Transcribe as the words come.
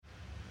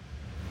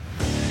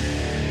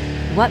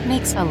What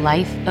makes a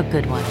life a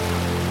good one?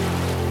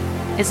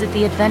 Is it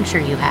the adventure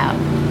you have?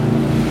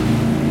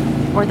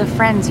 Or the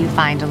friends you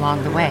find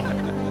along the way?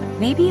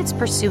 Maybe it's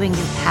pursuing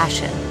your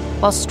passion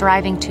while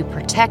striving to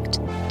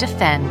protect,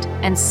 defend,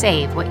 and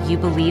save what you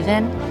believe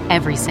in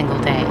every single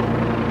day.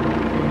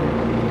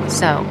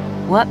 So,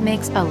 what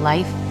makes a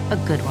life a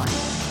good one?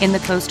 In the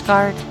Coast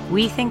Guard,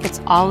 we think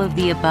it's all of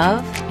the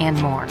above and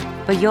more,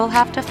 but you'll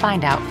have to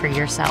find out for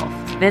yourself.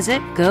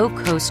 Visit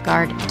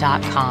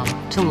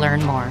gocoastguard.com to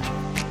learn more.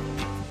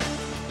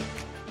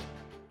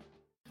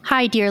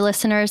 Hi, dear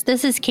listeners.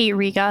 This is Kate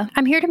Riga.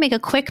 I'm here to make a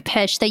quick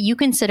pitch that you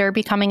consider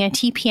becoming a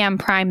TPM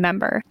Prime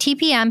member.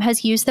 TPM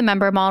has used the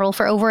member model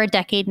for over a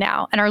decade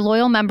now, and our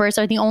loyal members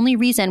are the only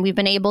reason we've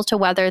been able to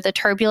weather the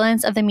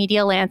turbulence of the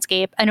media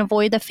landscape and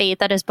avoid the fate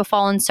that has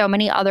befallen so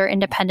many other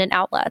independent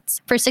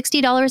outlets. For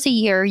 $60 a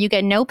year, you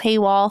get no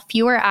paywall,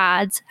 fewer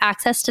ads,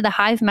 access to the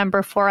Hive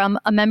member forum,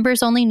 a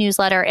members-only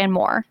newsletter, and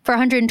more. For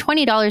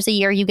 $120 a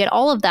year, you get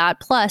all of that,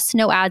 plus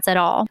no ads at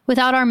all.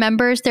 Without our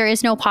members, there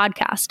is no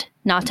podcast.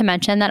 Not to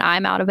mention that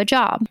I'm out of a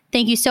job.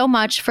 Thank you so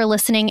much for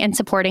listening and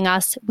supporting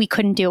us. We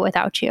couldn't do it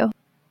without you.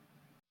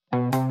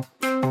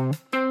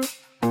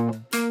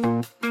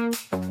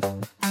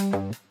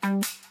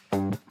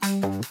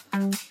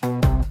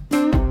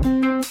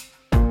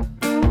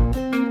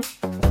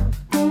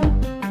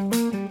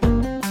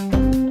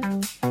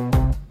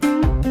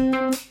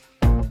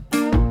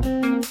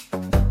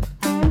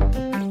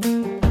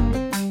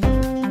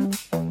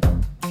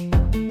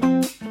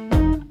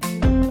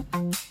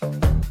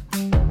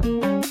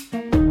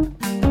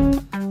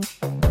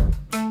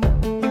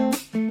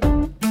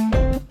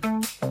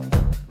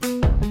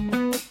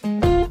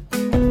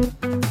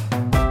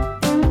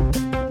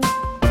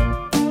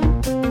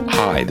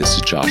 This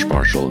is Josh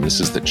Marshall, and this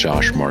is the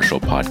Josh Marshall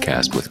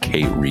Podcast with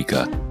Kate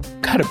Riga.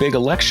 Had a big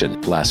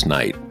election last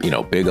night.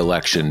 Big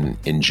election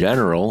in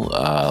general,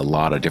 a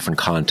lot of different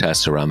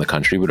contests around the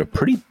country, but a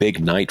pretty big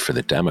night for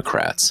the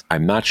Democrats.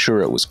 I'm not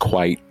sure it was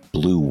quite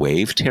blue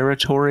wave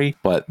territory,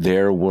 but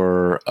there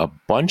were a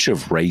bunch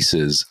of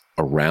races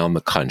around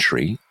the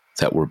country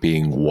that were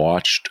being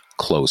watched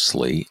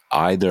closely,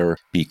 either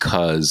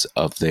because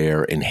of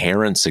their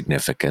inherent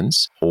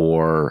significance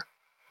or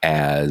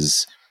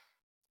as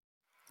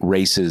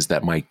races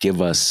that might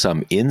give us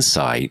some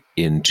insight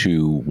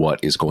into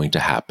what is going to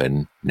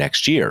happen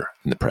next year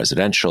in the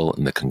presidential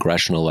and the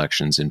congressional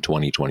elections in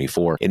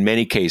 2024. In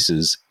many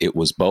cases, it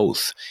was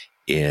both.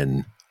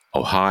 In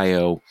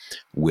Ohio,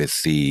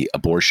 with the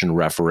abortion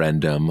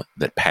referendum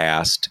that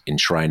passed,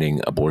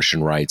 enshrining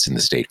abortion rights in the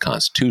state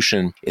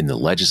constitution, in the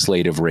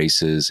legislative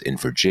races in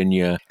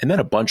Virginia, and then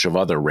a bunch of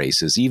other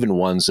races, even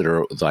ones that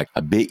are like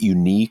a bit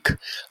unique,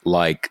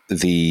 like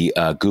the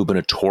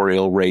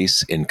gubernatorial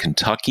race in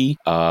Kentucky,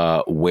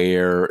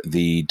 where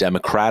the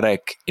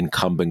Democratic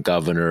incumbent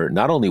governor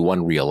not only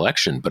won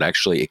re-election, but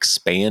actually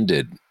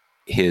expanded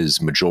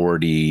his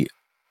majority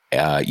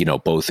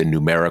both in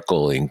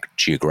numerical and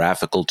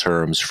geographical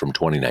terms from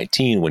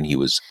 2019 when he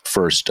was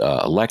first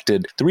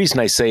elected. The reason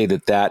I say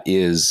that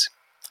is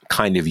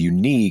kind of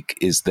unique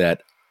is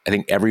that I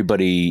think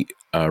everybody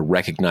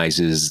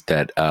recognizes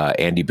that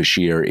Andy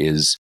Beshear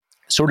is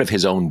sort of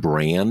his own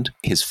brand.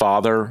 His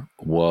father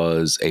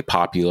was a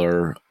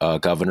popular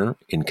governor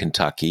in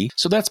Kentucky,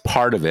 so that's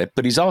part of it,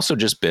 but he's also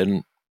just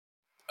been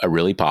a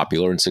really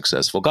popular and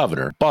successful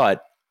governor.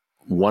 But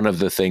one of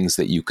the things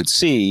that you could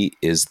see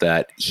is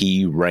that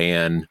he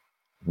ran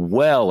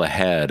well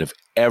ahead of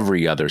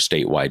every other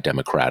statewide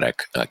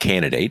Democratic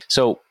candidate.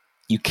 So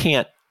you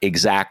can't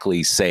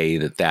exactly say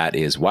that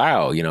is,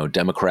 wow,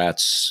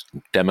 Democrats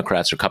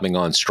are coming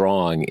on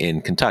strong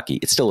in Kentucky.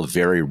 It's still a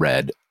very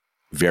red,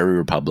 very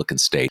Republican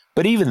state.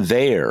 But even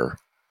there,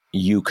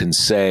 you can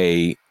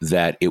say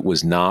that it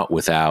was not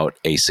without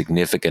a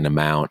significant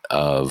amount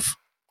of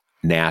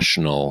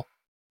national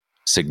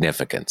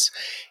significance.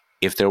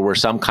 If there were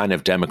some kind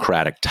of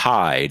Democratic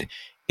tide,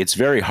 it's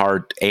very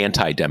hard,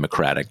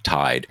 anti-Democratic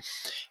tide,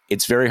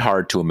 it's very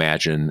hard to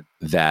imagine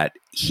that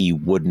he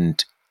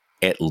wouldn't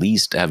at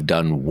least have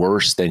done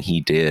worse than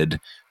he did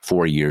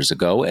 4 years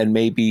ago and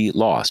maybe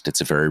lost. It's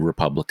a very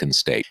Republican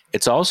state.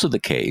 It's also the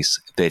case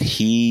that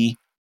he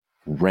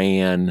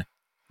ran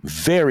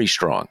very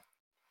strong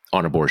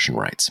on abortion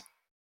rights,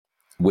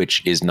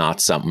 which is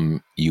not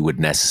something you would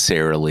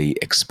necessarily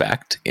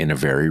expect in a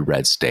very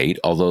red state,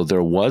 although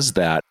there was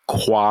that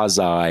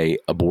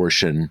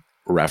quasi-abortion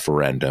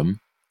referendum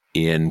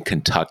in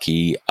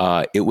Kentucky.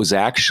 It was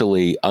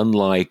actually,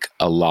 unlike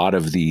a lot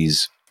of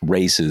these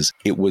races,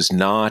 it was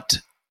not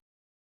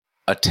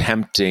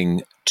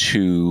attempting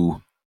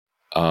to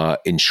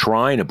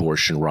enshrine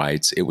abortion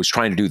rights. It was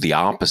trying to do the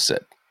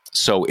opposite.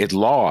 So it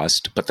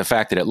lost, but the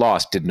fact that it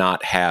lost did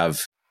not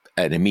have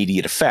an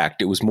immediate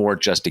effect. It was more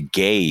just a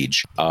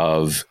gauge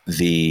of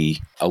the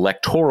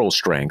electoral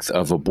strength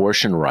of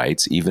abortion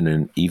rights, even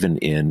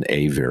in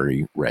a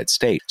very red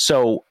state.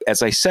 So,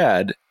 as I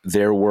said,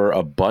 there were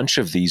a bunch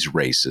of these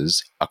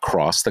races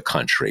across the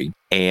country,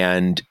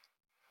 and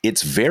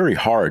it's very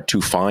hard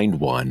to find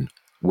one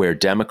where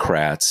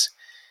Democrats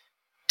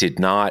did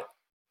not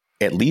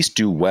at least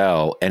do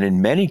well, and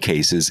in many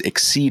cases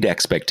exceed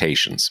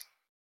expectations,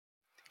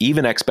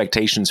 even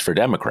expectations for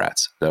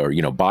Democrats, or,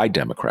 by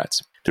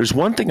Democrats. There's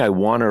one thing I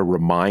want to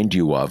remind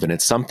you of, and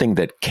it's something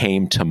that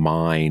came to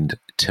mind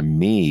to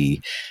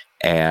me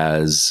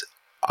as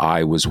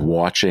I was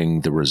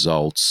watching the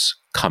results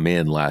come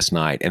in last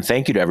night. And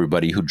thank you to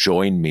everybody who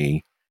joined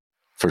me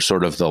for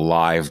sort of the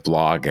live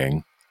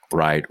blogging,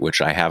 right,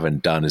 which I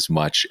haven't done as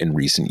much in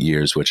recent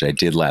years, which I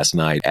did last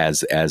night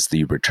as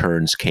the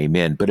returns came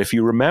in. But if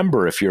you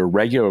remember, if you're a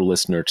regular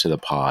listener to the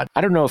pod,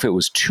 I don't know if it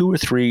was 2 or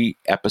 3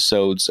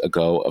 episodes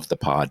ago of the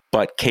pod,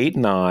 but Kate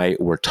and I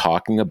were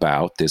talking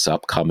about this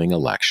upcoming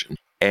election.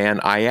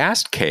 And I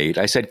asked Kate,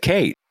 I said,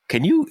 Kate,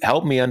 can you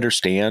help me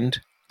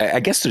understand? I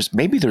guess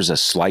there's a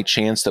slight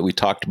chance that we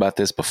talked about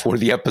this before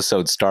the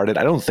episode started.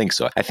 I don't think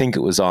so. I think it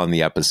was on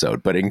the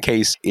episode. But in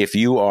case, if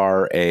you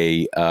are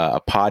a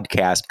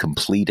podcast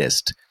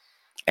completist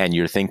and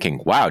you're thinking,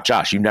 wow,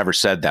 Josh, you never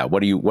said that.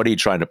 What are you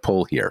trying to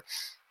pull here?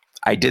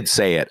 I did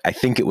say it. I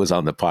think it was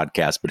on the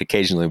podcast, but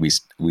occasionally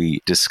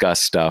we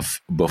discuss stuff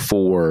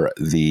before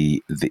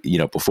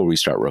before we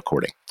start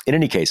recording. In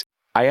any case,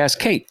 I asked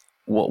Kate,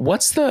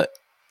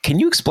 can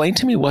you explain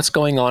to me what's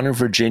going on in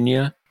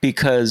Virginia?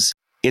 Because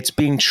it's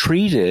being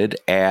treated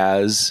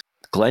as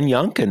Glenn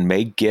Youngkin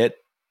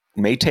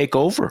may take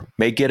over,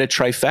 may get a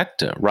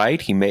trifecta,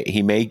 right? He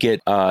may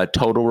get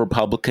total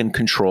Republican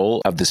control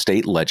of the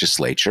state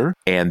legislature.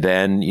 And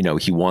then,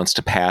 he wants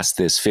to pass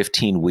this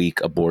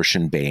 15-week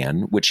abortion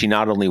ban, which he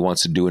not only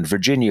wants to do in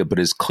Virginia, but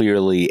is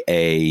clearly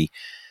a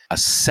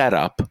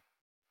setup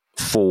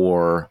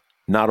for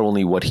not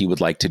only what he would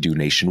like to do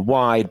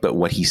nationwide, but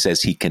what he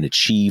says he can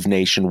achieve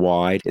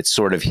nationwide. It's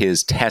sort of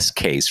his test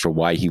case for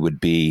why he would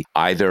be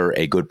either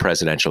a good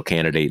presidential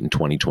candidate in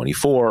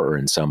 2024 or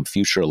in some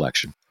future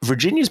election.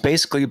 Virginia is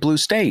basically a blue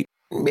state,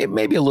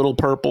 maybe a little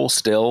purple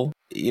still,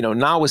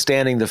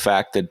 notwithstanding the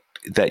fact that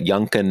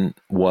Youngkin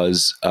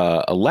was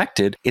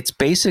elected. It's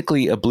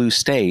basically a blue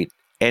state,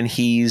 and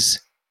he's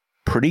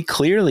pretty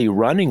clearly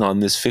running on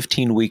this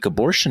 15-week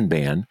abortion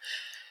ban.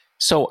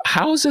 So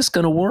how is this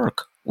going to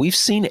work? We've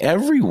seen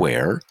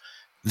everywhere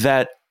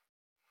that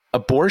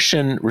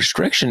abortion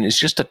restriction is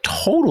just a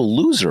total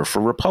loser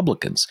for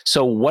Republicans.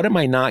 So what am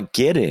I not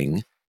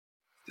getting?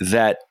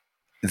 That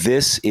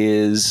this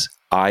is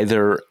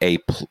either a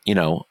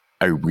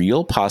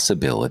real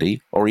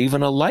possibility or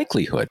even a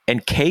likelihood.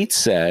 And Kate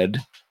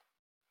said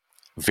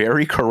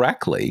very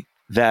correctly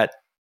that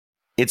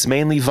it's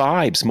mainly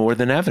vibes more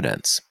than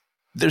evidence.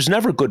 There's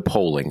never good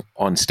polling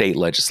on state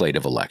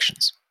legislative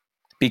elections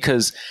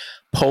because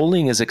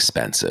polling is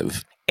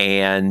expensive.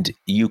 And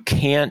you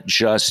can't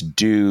just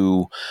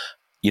do,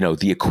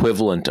 the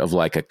equivalent of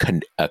like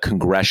a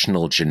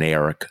congressional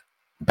generic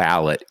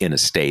ballot in a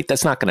state.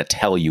 That's not going to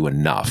tell you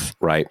enough,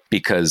 right?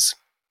 Because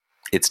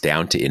it's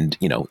down to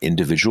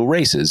individual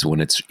races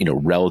when it's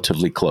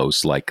relatively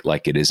close, like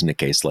it is in a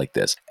case like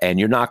this. And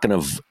you're not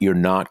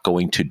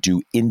going to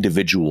do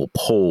individual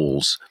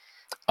polls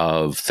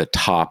of the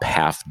top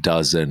half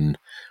dozen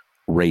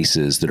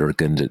races that are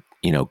going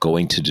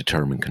to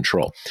determine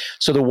control.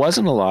 So there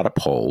wasn't a lot of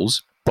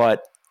polls.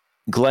 But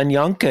Glenn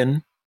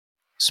Youngkin,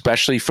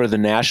 especially for the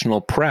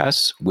national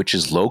press, which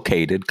is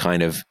located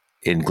kind of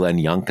in Glenn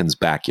Youngkin's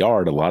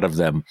backyard, a lot of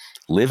them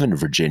live in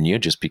Virginia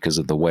just because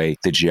of the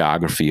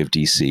geography of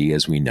D.C.,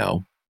 as we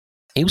know.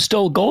 He was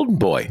still a golden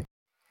boy.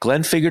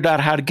 Glenn figured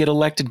out how to get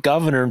elected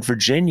governor in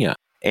Virginia.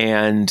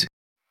 And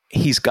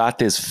he's got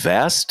this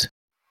vest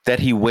that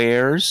he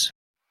wears,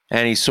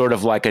 and he's sort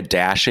of like a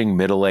dashing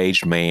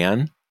middle-aged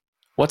man.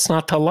 What's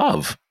not to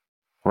love,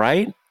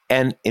 right?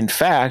 And in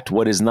fact,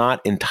 what is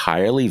not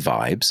entirely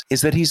vibes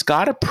is that he's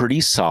got a pretty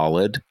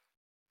solid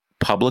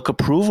public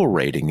approval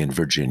rating in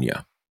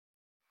Virginia,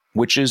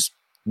 which is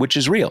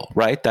real,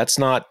 right? That's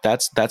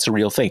a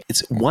real thing.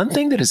 It's one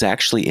thing that is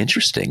actually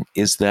interesting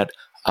is that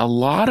a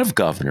lot of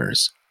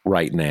governors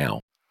right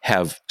now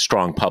have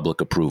strong public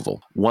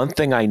approval. One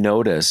thing I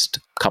noticed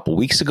a couple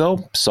weeks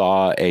ago,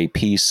 saw a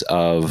piece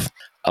of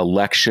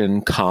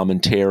election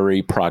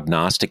commentary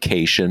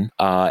prognostication,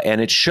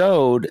 and it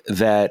showed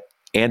that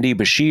Andy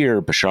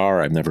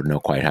Bashir, I never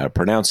know quite how to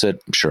pronounce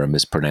it. I'm sure I'm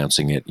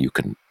mispronouncing it. You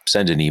can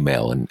send an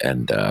email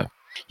and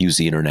use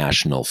the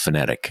International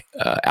Phonetic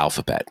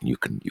Alphabet. You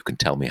can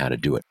tell me how to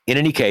do it. In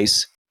any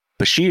case,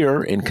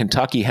 Bashir in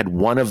Kentucky had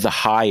one of the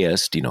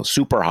highest,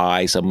 super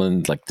high,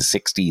 someone like the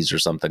 60s or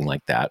something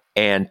like that.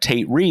 And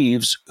Tate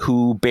Reeves,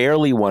 who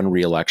barely won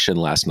re-election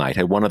last night,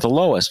 had one of the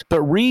lowest.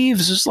 But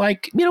Reeves is in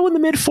the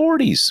mid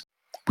 40s,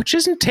 which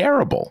isn't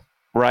terrible,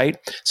 right?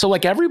 So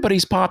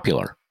everybody's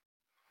popular.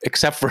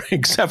 Except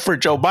for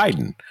Joe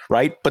Biden,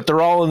 right? But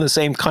they're all in the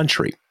same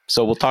country.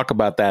 So we'll talk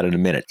about that in a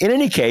minute. In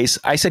any case,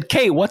 I said,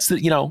 Kate, what's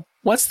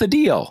the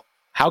deal?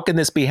 How can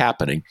this be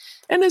happening?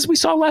 And as we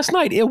saw last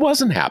night, it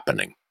wasn't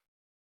happening.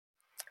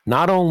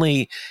 Not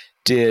only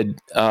did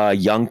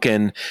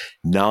Youngkin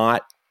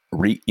not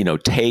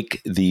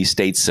take the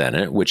state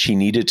Senate, which he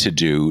needed to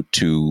do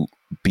to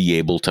be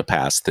able to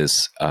pass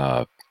this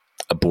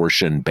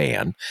abortion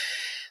ban,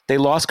 they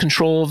lost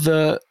control of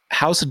the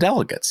House of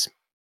Delegates.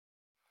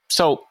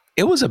 So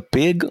it was a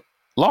big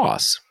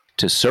loss.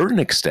 To a certain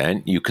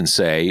extent, you can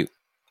say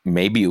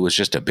maybe it was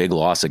just a big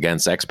loss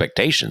against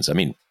expectations. I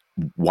mean,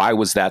 why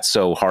was that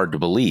so hard to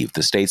believe?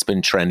 The state's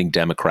been trending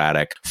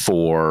Democratic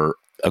for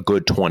a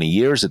good 20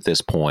 years at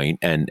this point,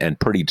 and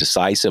pretty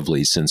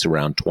decisively since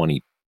around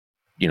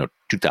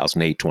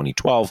 2008,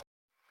 2012.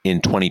 In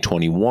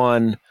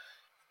 2021,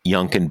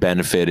 Youngkin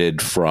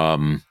benefited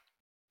from,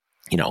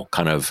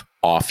 kind of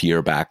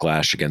off-year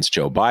backlash against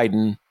Joe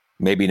Biden.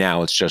 Maybe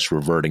now it's just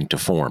reverting to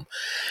form.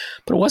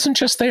 But it wasn't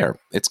just there.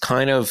 It's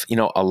kind of,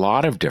 a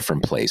lot of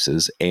different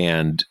places.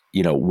 And,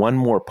 one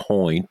more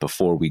point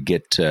before we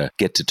get to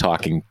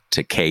talking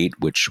to Kate,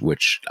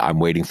 which I'm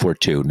waiting for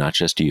too, not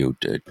just you,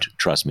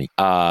 trust me.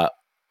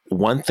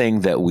 One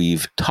thing that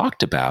we've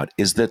talked about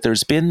is that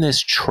there's been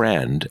this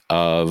trend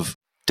of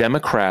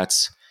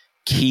Democrats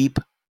keep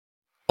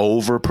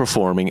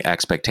overperforming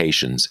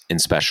expectations in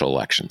special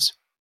elections,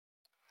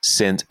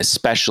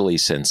 especially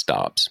since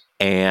Dobbs.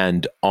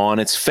 And on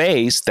its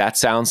face, that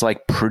sounds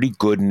like pretty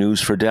good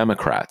news for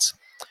Democrats.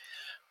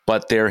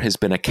 But there has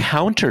been a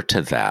counter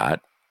to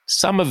that.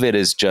 Some of it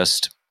is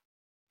just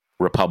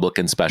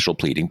Republican special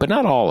pleading, but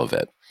not all of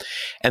it.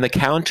 And the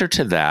counter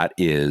to that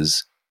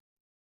is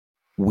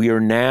we are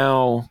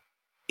now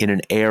in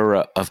an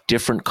era of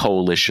different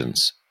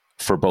coalitions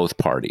for both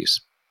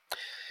parties.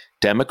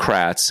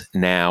 Democrats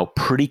now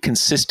pretty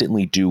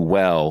consistently do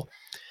well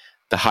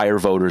the higher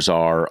voters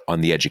are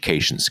on the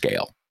education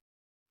scale.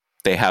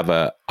 They have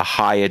a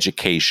high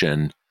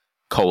education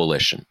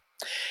coalition,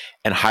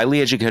 and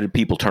highly educated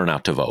people turn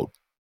out to vote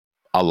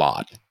a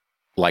lot,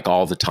 like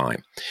all the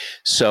time.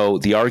 So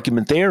the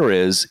argument there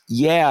is,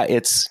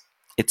 it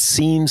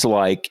seems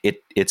like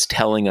it's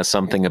telling us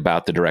something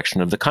about the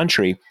direction of the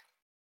country,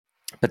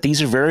 but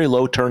these are very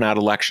low turnout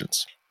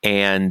elections.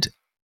 And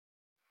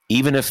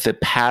even if the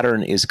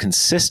pattern is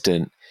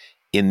consistent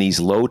in these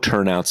low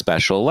turnout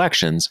special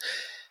elections,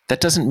 that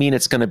doesn't mean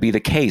it's going to be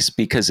the case,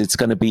 because it's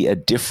going to be a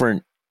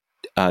different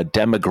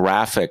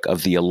demographic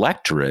of the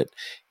electorate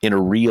in a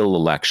real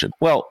election.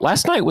 Well,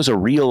 last night was a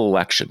real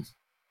election,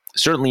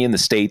 certainly in the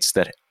states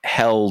that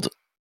held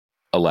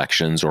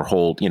elections or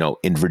hold,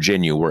 in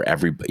Virginia, where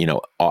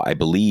I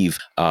believe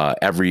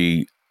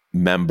every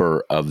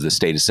member of the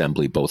state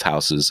assembly, both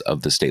houses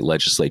of the state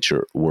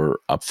legislature, were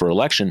up for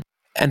election.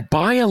 And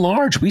by and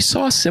large, we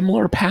saw a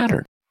similar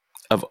pattern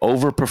of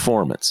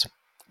overperformance.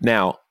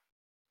 Now,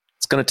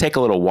 it's going to take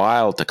a little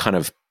while to kind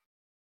of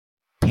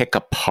pick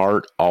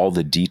apart all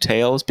the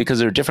details, because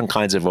there are different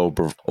kinds of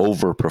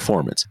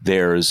overperformance.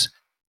 There's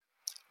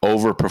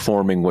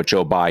overperforming what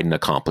Joe Biden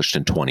accomplished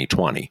in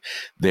 2020.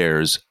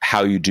 There's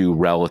how you do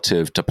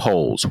relative to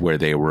polls where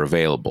they were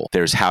available.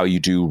 There's how you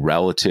do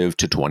relative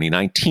to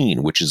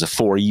 2019, which is a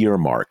 4-year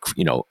mark,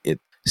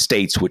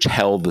 states which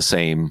held the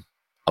same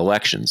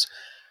elections.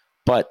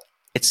 But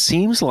it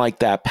seems like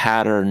that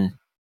pattern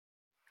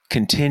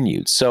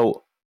continued.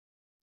 So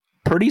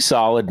pretty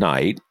solid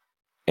night.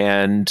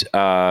 And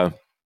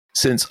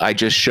since I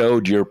just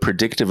showed your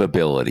predictive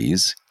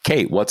abilities,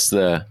 Kate, what's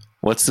the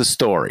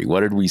story?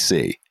 What did we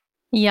see?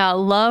 Yeah,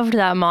 loved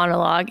that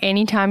monologue.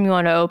 Anytime you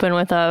want to open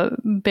with a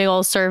big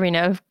old serving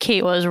of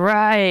Kate was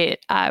right,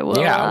 I will.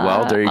 Yeah,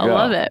 well, there you go. I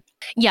love it.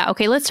 Yeah,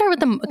 okay, let's start with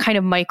the kind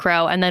of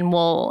micro, and then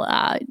we'll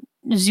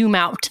zoom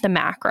out to the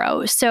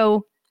macro.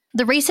 So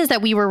the races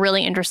that we were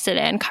really interested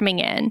in coming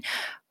in,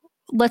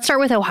 let's start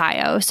with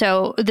Ohio.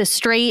 So the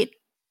straight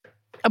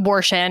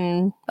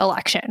abortion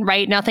election,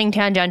 right? Nothing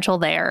tangential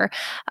there.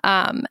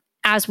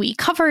 As we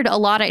covered a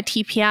lot at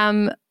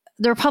TPM,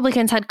 the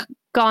Republicans had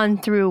gone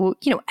through,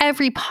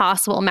 every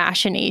possible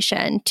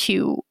machination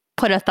to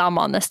put a thumb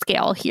on the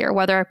scale here,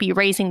 whether it be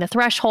raising the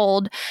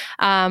threshold,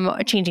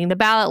 changing the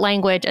ballot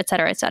language, et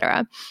cetera, et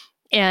cetera.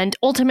 And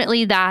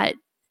ultimately that,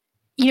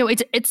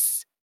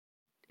 it's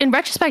in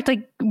retrospect,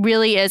 like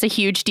really is a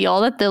huge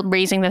deal that the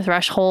raising the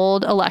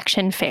threshold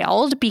election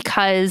failed,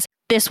 because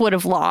this would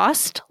have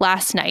lost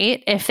last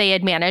night if they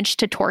had managed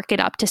to torque it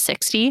up to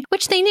 60,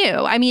 which they knew.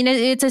 I mean,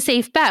 it's a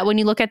safe bet when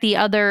you look at the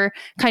other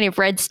kind of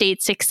red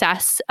state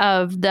success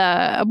of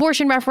the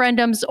abortion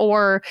referendums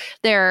or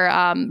their,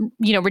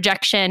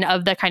 rejection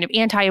of the kind of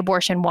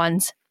anti-abortion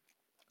ones.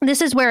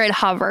 This is where it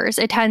hovers.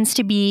 It tends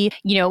to be,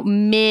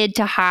 mid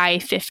to high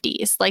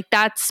 50s. Like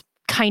that's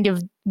kind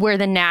of where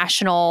the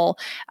national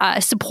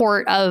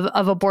support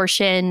of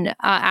abortion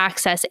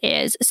access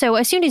is. So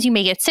as soon as you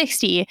make it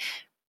 60,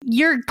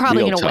 you're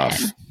probably going to win.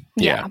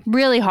 Yeah,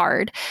 really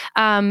hard.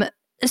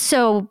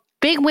 So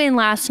big win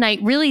last night.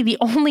 Really the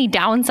only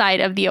downside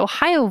of the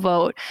Ohio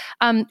vote,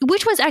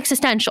 which was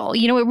existential.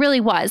 It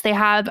really was. They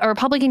have a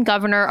Republican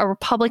governor, a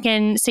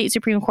Republican state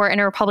Supreme Court, and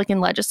a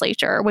Republican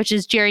legislature, which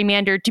is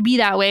gerrymandered to be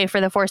that way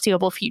for the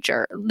foreseeable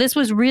future. This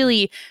was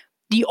really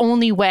the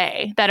only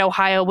way that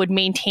Ohio would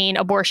maintain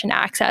abortion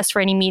access for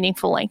any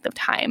meaningful length of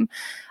time.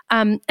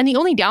 And the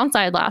only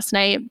downside last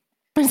night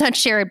is that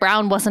Sherrod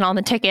Brown wasn't on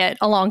the ticket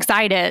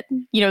alongside it,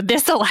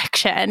 this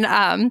election.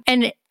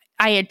 And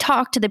I had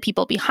talked to the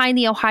people behind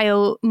the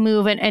Ohio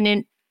move,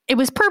 and it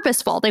was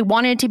purposeful. They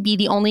wanted to be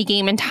the only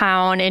game in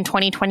town in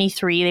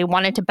 2023. They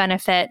wanted to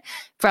benefit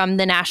from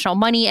the national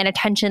money and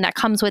attention that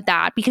comes with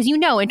that, because in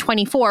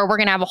 24 we're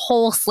going to have a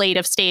whole slate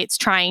of states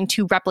trying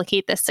to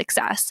replicate this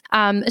success.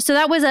 So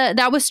that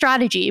was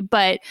strategy.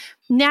 But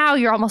now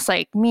you're almost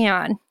like,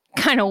 man,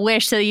 kind of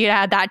wish that you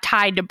had that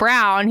tied to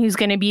Brown, who's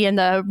going to be in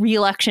the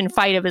re-election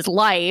fight of his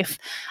life,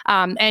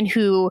 and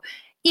who,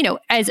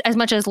 as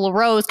much as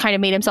LaRose kind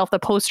of made himself the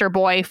poster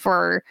boy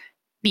for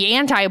the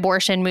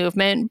anti-abortion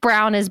movement,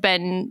 Brown has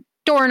been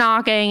door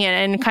knocking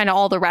and kind of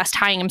all the rest,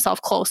 tying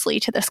himself closely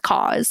to this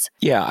cause.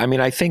 Yeah, I mean,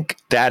 I think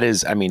that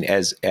is, I mean,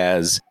 as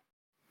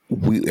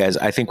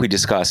I think we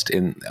discussed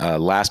in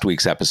last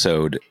week's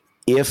episode,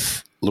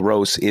 if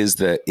LaRose is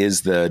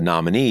the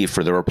nominee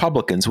for the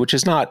Republicans, which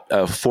is not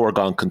a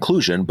foregone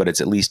conclusion, but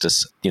it's at least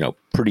a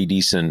pretty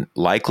decent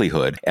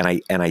likelihood. And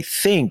I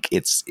think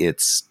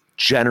it's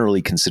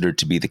generally considered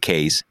to be the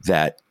case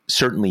that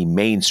certainly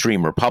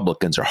mainstream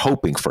Republicans are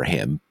hoping for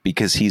him,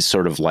 because he's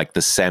sort of like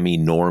the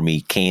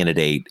semi-normie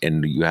candidate,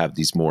 and you have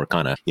these more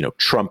kind of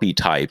Trumpy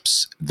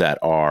types that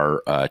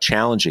are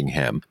challenging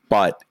him.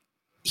 But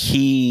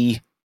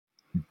he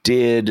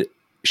did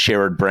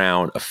Sherrod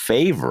Brown a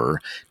favor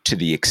to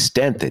the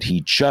extent that he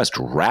just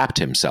wrapped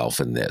himself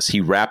in this. He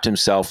wrapped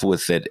himself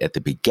with it at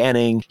the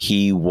beginning.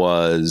 He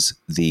was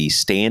the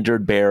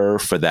standard bearer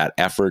for that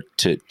effort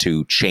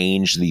to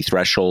change the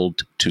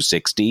threshold to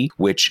 60,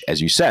 which,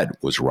 as you said,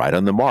 was right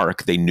on the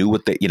mark. They knew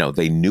what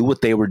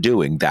they were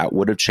doing. That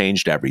would have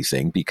changed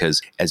everything,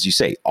 because, as you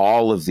say,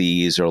 all of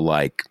these are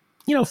like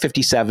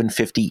 57,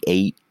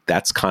 58.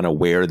 That's kind of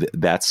where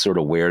that's sort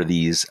of where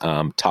these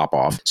top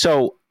off.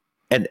 So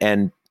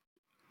and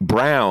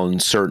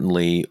Brown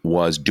certainly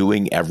was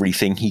doing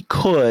everything he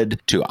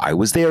could to, I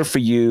was there for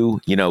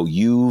you, you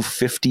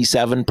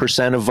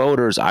 57% of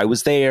voters, I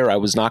was there, I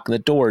was knocking the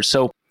door.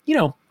 So,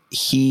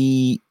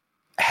 he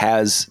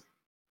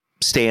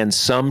stands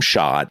some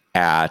shot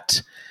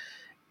at,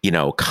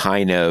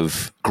 kind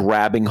of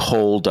grabbing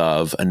hold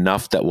of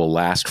enough that will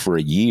last for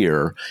a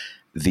year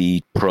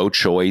the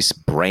pro-choice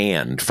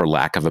brand, for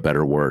lack of a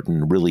better word,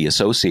 and really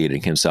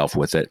associating himself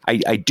with it.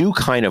 I do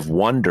kind of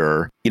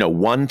wonder,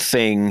 one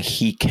thing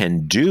he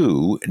can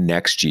do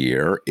next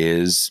year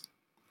is,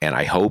 and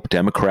I hope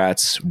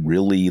Democrats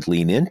really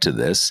lean into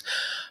this,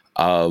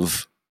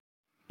 of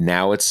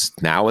now it's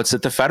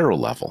at the federal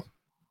level.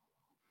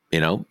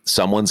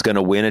 Someone's going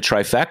to win a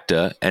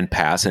trifecta and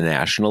pass a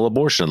national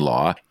abortion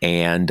law,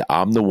 and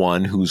I'm the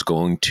one who's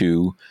going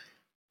to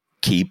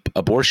keep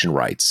abortion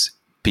rights,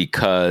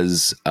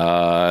 because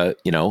a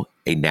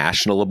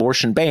national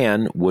abortion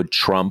ban would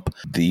trump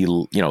the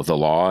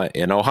law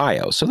in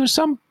Ohio. So there's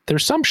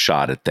some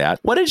shot at that.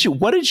 What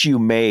did you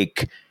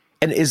make?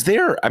 And is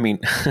there, I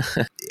mean,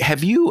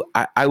 have you,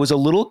 I was a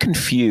little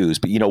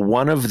confused, but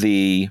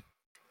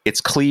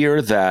it's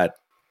clear that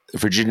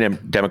Virginia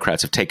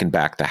Democrats have taken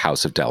back the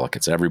House of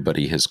Delegates.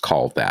 Everybody has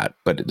called that,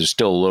 but there's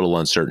still a little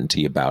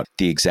uncertainty about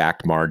the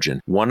exact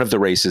margin. One of the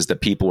races that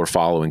people were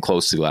following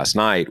closely last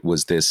night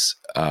was this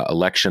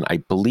election. I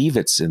believe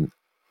it's in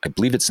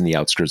the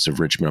outskirts of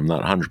Richmond. I'm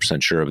not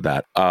 100% sure of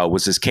that.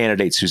 Was this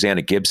candidate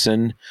Susanna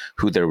Gibson,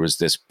 who there was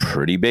this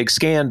pretty big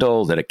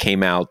scandal that it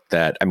came out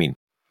that, I mean,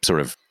 sort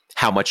of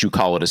how much you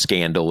call it a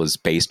scandal is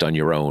based on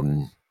your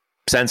own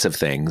sense of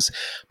things,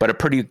 but a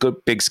pretty good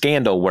big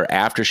scandal where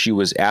after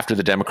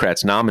the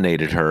Democrats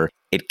nominated her,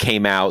 it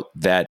came out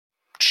that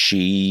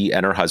she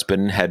and her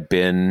husband had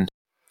been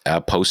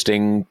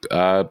posting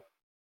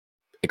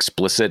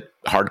explicit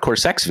hardcore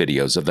sex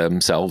videos of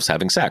themselves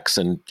having sex.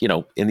 And,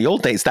 in the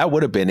old days, that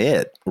would have been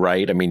it,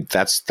 right? I mean,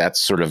 that's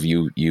sort of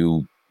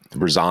you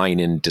resign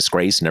in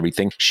disgrace and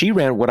everything. She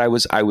ran what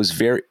it's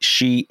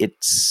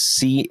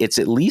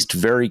at least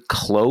very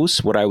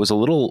close. What I was a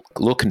little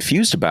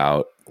confused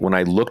about when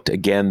I looked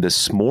again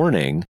this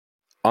morning,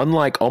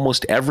 unlike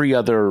almost every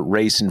other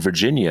race in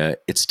Virginia,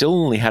 it still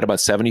only had about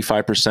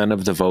 75%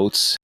 of the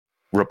votes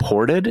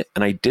reported.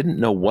 And I didn't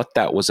know what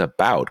that was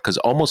about, because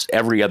almost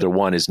every other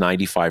one is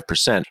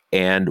 95%.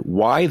 And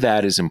why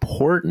that is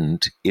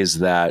important is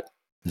that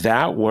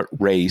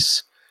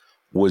race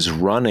was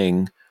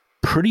running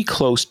pretty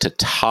close to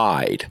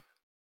tied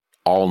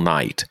all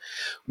night,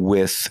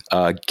 with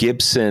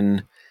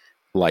Gibson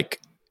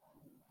like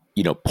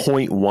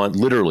 0.1,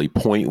 literally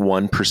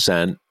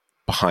 0.1%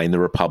 behind the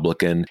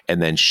Republican,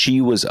 and then she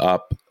was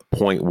up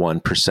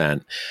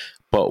 0.1%.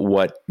 But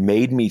what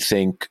made me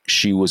think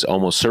she was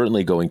almost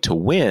certainly going to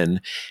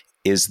win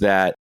is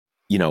that,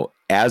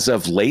 as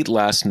of late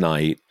last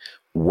night,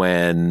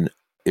 when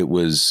it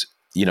was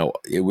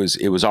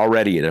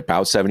already at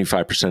about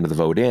 75% of the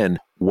vote in,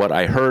 what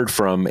I heard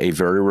from a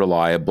very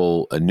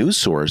reliable news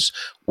source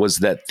was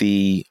that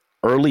the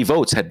early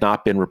votes had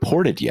not been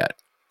reported yet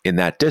in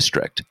that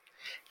district.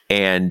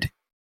 And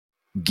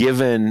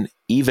given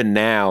even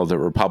now the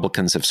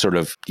Republicans have sort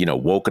of,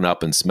 woken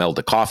up and smelled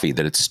the coffee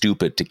that it's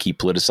stupid to keep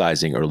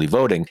politicizing early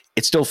voting,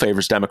 it still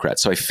favors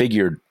Democrats. So I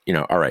figured,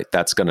 all right,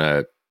 that's going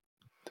to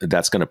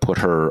that's going to put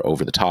her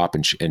over the top,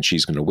 and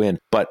she's going to win.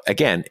 But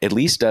again, at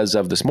least as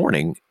of this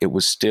morning, it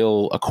was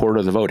still a quarter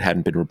of the vote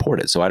hadn't been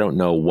reported. So I don't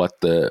know what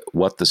the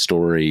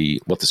story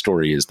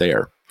is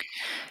there.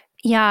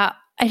 Yeah,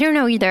 I don't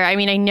know either. I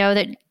mean, I know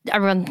that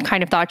everyone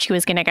kind of thought she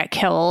was going to get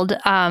killed.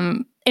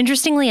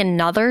 Interestingly,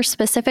 another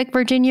specific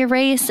Virginia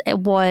race, it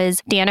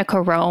was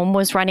Danica Roem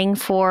was running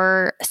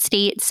for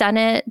state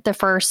senate, the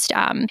first,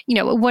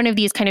 one of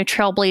these kind of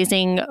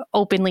trailblazing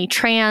openly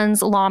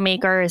trans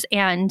lawmakers,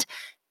 and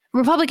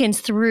Republicans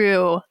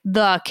threw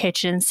the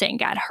kitchen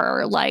sink at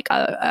her, like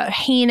a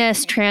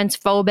heinous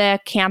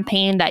transphobic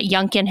campaign that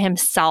Youngkin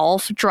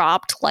himself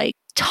dropped like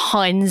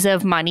tons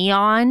of money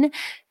on,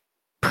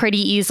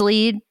 pretty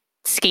easily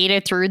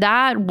skated through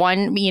that.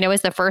 One,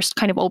 is the first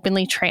kind of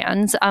openly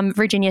trans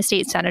Virginia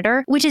state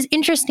senator, which is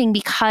interesting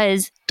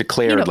because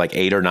declared like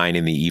 8 or 9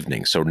 in the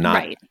evening. So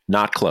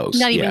not close.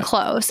 Not even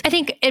close. I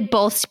think it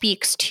both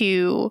speaks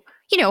to,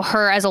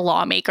 her as a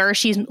lawmaker.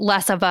 She's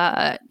less of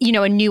a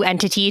new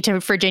entity to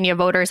Virginia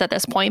voters at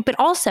this point, but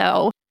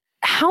also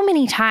how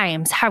many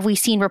times have we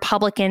seen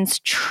Republicans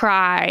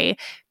try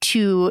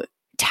to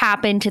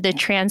tap into the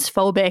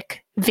transphobic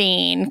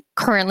vein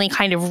currently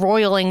kind of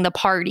roiling the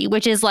party,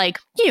 which is like,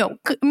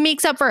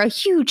 makes up for a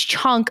huge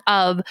chunk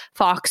of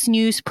Fox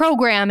News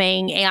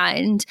programming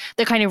and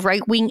the kind of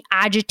right-wing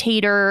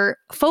agitator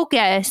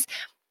focus.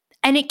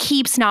 And it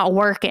keeps not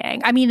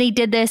working. I mean, they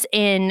did this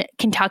in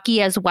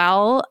Kentucky as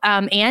well,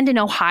 and in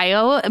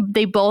Ohio.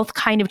 They both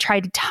kind of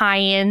tried to tie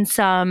in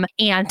some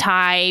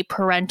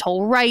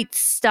anti-parental rights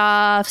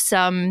stuff,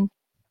 some,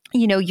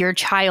 your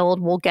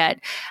child will get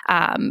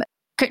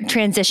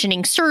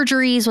transitioning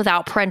surgeries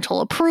without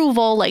parental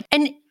approval.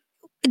 And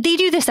they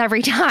do this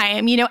every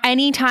time,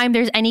 anytime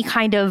there's any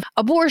kind of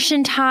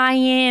abortion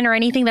tie-in or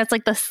anything that's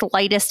like the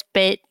slightest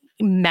bit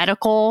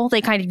medical, they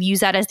kind of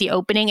use that as the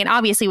opening. And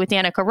obviously with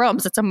Danica Roem,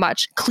 it's a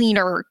much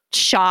cleaner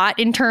shot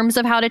in terms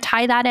of how to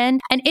tie that in.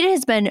 And it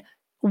has been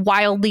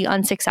wildly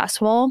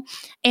unsuccessful.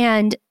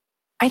 And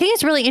I think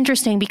it's really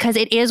interesting because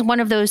it is one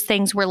of those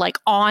things where like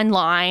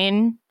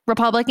online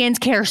Republicans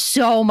care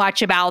so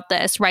much about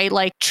this, right?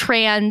 Like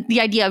the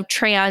idea of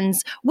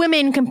trans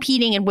women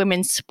competing in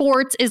women's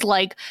sports is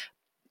like,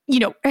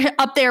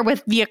 up there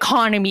with the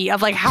economy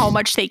of like how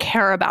much they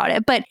care about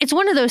it. But it's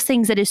one of those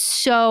things that is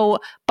so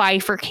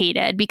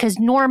bifurcated because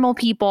normal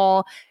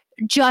people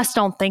just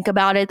don't think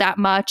about it that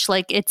much.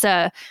 Like it's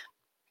a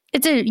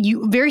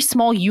very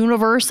small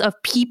universe of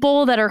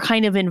people that are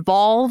kind of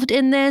involved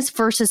in this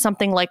versus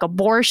something like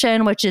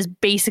abortion, which is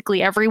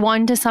basically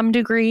everyone to some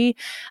degree.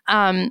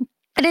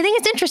 And I think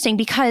it's interesting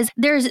because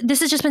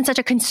this has just been such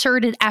a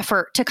concerted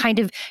effort to kind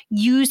of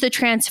use the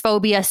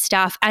transphobia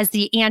stuff as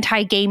the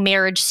anti-gay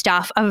marriage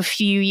stuff of a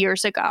few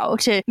years ago,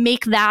 to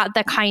make that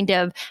the kind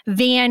of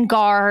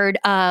vanguard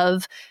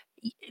of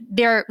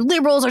their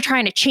liberals are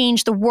trying to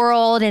change the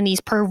world in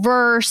these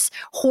perverse,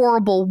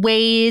 horrible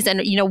ways.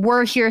 And,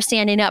 we're here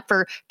standing up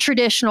for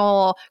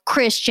traditional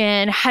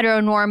Christian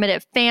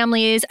heteronormative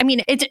families. I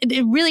mean,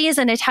 it really is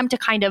an attempt to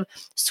kind of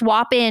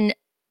swap in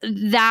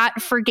that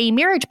for gay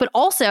marriage, but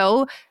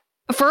also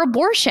for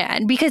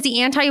abortion, because the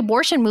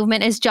anti-abortion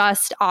movement is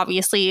just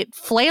obviously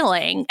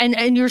flailing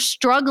and you're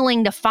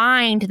struggling to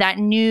find that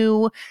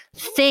new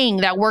thing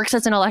that works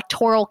as an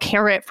electoral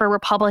carrot for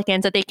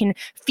Republicans that they can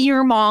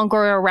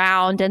fearmonger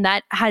around and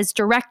that has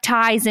direct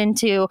ties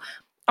into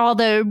all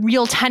the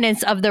real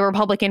tenets of the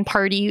Republican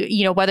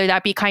Party, whether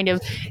that be kind of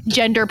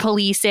gender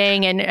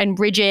policing and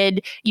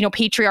rigid,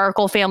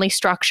 patriarchal family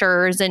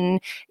structures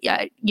and,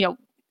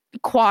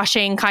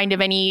 quashing kind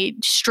of any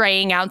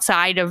straying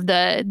outside of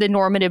the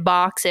normative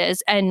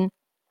boxes. And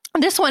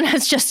this one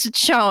has just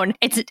shown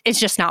it's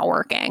just not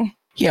working.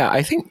 Yeah,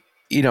 I think,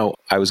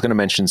 I was going to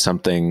mention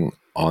something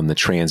on the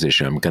trans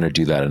issue. I'm going to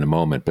do that in a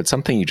moment. But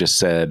something you just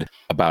said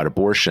about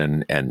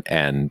abortion and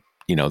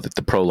that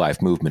the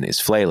pro-life movement is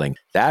flailing,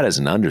 that is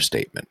an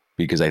understatement,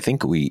 because I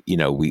think we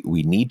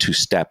need to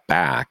step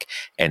back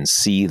and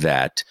see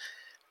that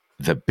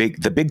the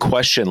big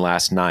question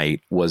last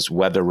night was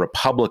whether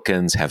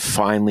Republicans have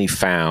finally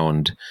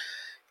found,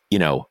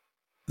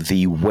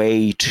 the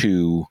way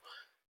to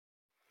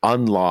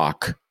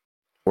unlock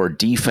or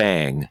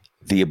defang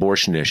the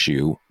abortion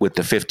issue with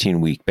the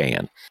 15-week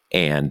ban.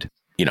 And,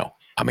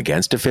 I'm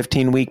against a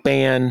 15-week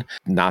ban.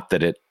 Not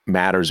that it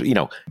matters.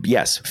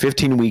 Yes,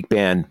 15-week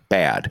ban,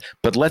 bad.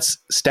 But let's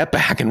step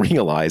back and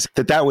realize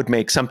that would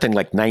make something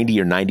like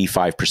 90 or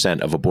 95%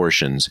 of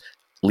abortions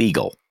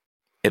legal.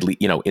 At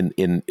least,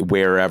 in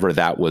wherever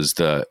that was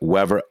the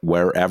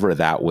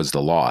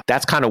law.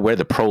 That's kind of where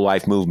the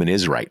pro-life movement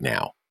is right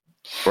now,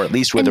 or at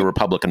least where the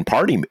Republican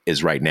Party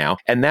is right now.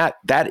 And that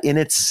in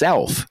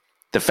itself,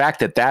 the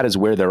fact that is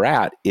where they're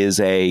at is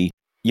a,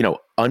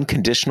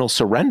 unconditional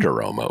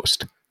surrender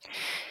almost.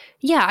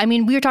 Yeah, I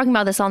mean, we were talking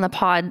about this on the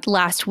pod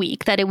last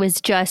week, that it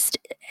was just,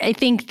 I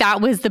think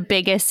that was the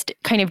biggest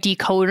kind of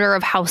decoder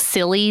of how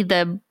silly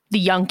the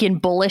the Youngkin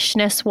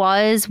bullishness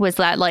was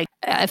that like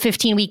a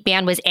 15-week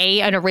ban was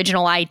A, an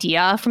original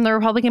idea from the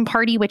Republican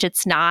Party, which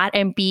it's not,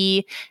 and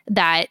B,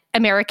 that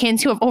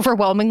Americans who have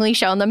overwhelmingly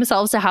shown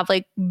themselves to have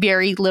like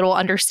very little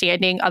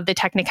understanding of the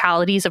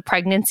technicalities of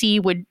pregnancy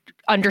would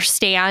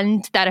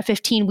understand that a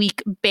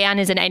 15-week ban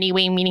is in any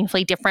way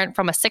meaningfully different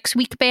from a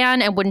 6-week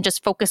ban and wouldn't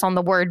just focus on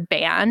the word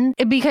ban.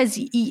 Because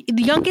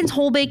Youngkin's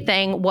whole big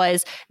thing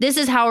was, this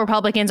is how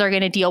Republicans are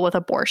going to deal with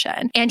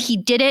abortion. And he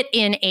did it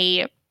in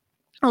a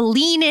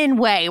lean-in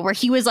way where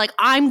he was like,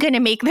 I'm going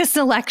to make this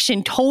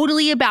election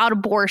totally about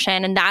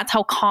abortion. And that's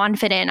how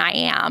confident I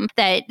am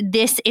that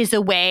this is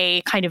a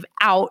way kind of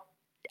out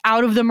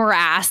of the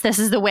morass. This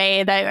is the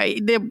way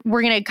that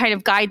we're going to kind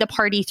of guide the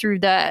party through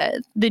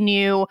the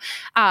new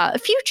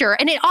future.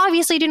 And it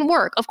obviously didn't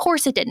work. Of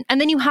course it didn't.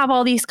 And then you have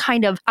all these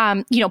kind of,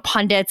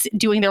 pundits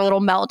doing their little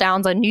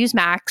meltdowns on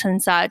Newsmax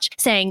and such,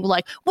 saying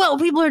like, well,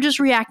 people are just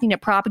reacting to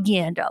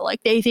propaganda.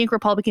 Like they think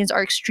Republicans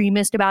are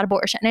extremist about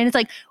abortion. And it's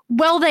like,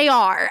 well, they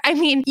are. I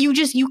mean,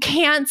 you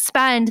can't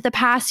spend the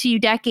past few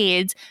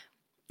decades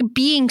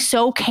being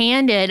so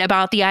candid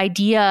about the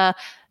idea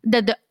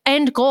that the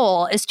end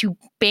goal is to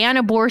ban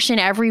abortion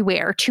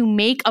everywhere, to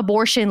make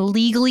abortion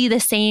legally the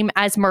same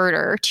as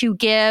murder, to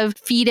give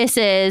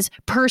fetuses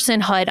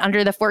personhood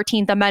under the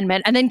 14th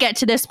Amendment, and then get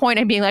to this point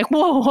and being like,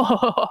 whoa,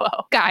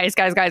 guys.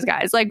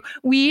 Like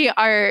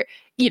we're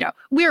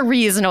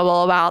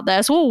reasonable about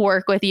this. We'll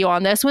work with you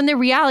on this. When the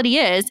reality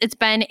is it's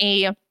been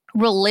a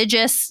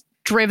religious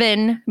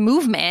driven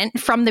movement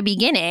from the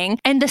beginning.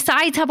 And the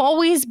sides have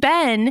always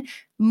been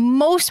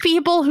most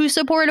people who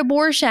support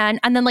abortion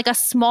and then like a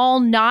small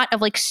knot of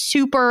like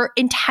super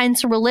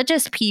intense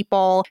religious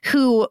people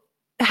who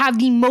have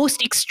the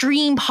most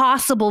extreme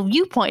possible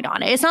viewpoint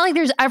on it. It's not like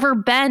there's ever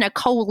been a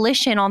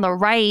coalition on the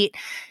right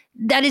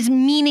that is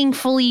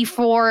meaningfully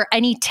for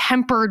any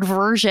tempered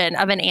version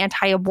of an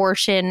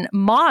anti-abortion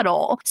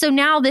model. So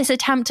now this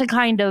attempt to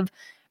kind of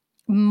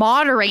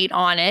moderate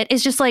on it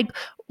is just like,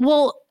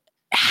 well,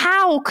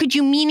 how could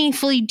you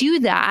meaningfully do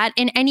that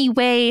in any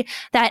way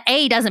that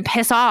A, doesn't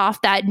piss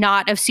off that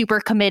knot of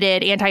super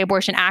committed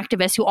anti-abortion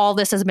activists who all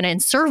this has been in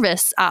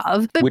service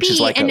of, but which B,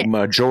 is like a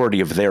majority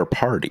of their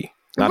party,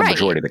 not a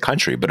majority of the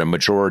country, but a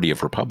majority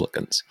of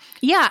Republicans.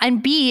 Yeah.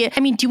 And B,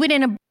 I mean, do it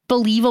in a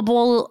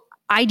believable,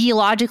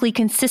 ideologically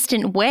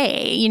consistent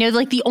way.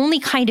 Like the only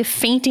kind of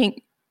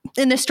fainting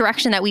in this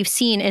direction that we've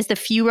seen is the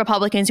few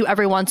Republicans who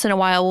every once in a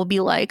while will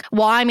be like,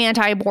 well, I'm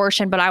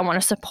anti-abortion, but I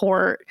want to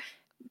support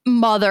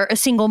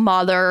single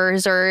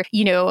mothers or,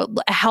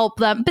 help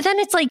them. But then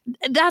it's like,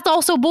 that's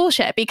also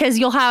bullshit because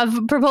you'll have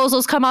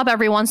proposals come up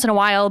every once in a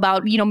while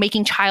about,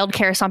 making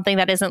childcare something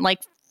that isn't like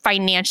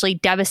financially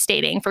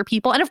devastating for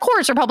people. And of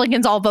course,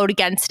 Republicans all vote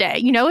against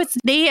it.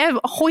 They have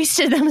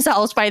hoisted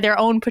themselves by their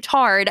own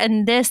petard.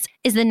 And this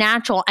is the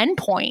natural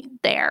endpoint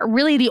there.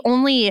 Really, the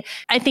only,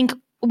 I think,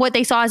 what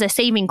they saw as a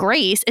saving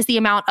grace is the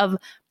amount of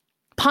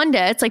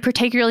pundits, like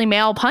particularly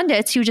male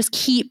pundits, who just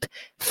keep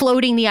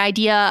floating the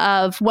idea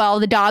of, well,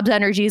 the Dobbs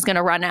energy is going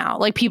to run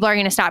out. Like people are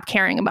going to stop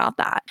caring about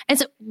that. And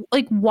so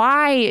like,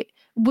 why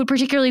would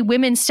particularly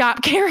women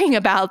stop caring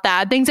about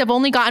that? Things have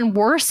only gotten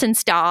worse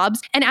since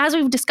Dobbs. And as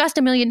we've discussed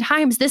a million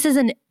times, this is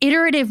an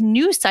iterative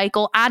news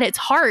cycle at its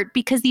heart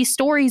because these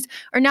stories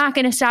are not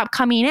going to stop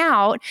coming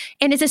out.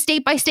 And it's a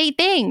state by state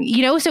thing,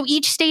 so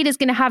each state is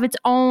going to have its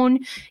own,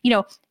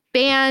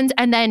 bans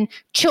and then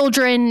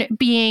children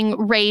being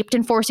raped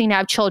and forcing to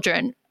have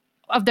children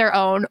of their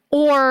own,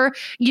 or,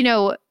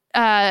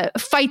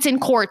 fights in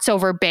courts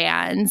over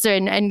bans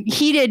and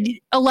heated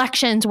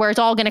elections where it's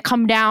all going to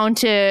come down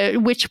to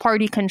which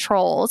party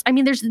controls. I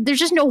mean, there's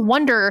just no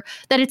wonder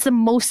that it's the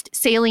most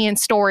salient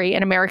story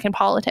in American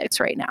politics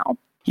right now.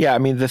 Yeah, I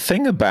mean, the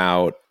thing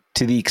about,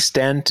 to the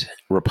extent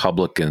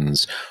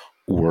Republicans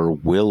were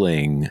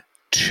willing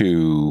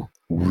to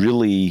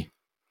really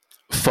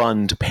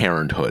fund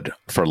parenthood,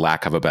 for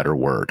lack of a better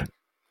word,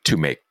 to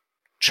make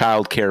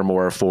childcare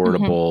more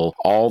affordable,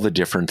 all the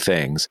different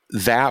things,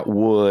 that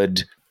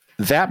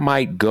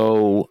might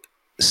go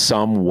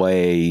some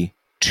way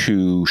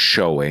to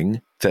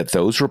showing that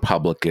those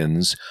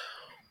Republicans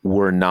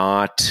were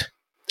not,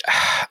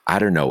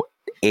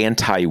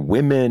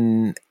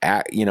 anti-women,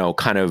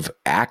 kind of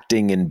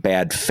acting in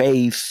bad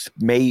faith,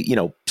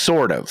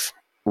 sort of,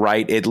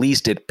 right? At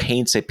least it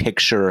paints a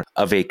picture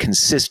of a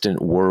consistent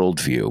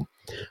worldview.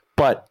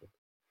 But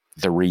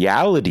the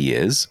reality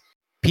is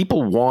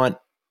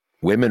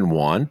women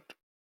want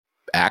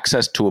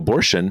access to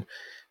abortion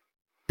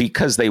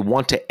because they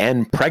want to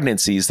end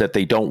pregnancies that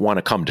they don't want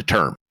to come to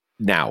term.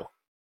 Now,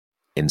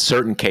 in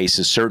certain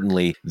cases,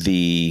 certainly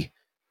the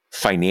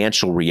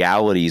financial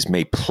realities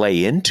may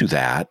play into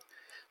that,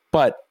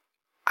 but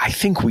I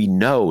think we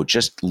know,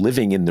 just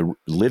living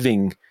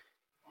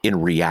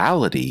in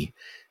reality,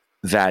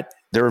 that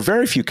there are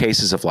very few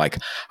cases of like,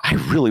 I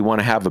really want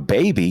to have a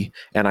baby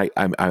and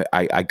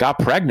I got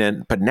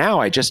pregnant, but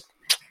now I just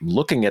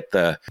looking at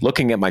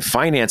my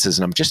finances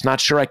and I'm just not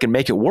sure I can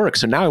make it work.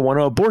 So now I want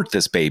to abort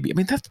this baby. I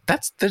mean,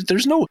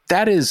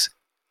 that is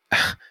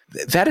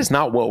that is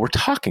not what we're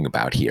talking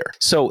about here.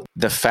 So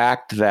the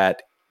fact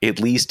that, at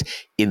least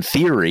in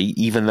theory,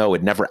 even though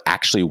it never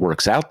actually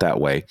works out that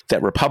way,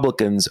 that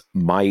Republicans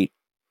might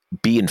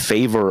be in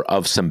favor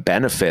of some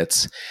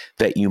benefits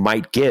that you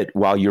might get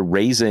while you're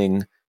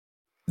raising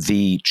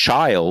the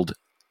child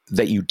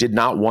that you did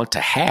not want to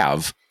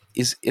have,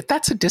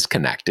 that's a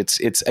disconnect.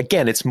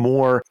 It's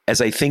more,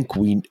 as I think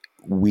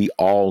we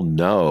all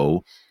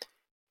know,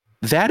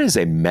 that is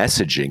a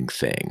messaging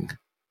thing,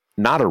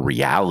 not a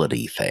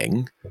reality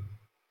thing.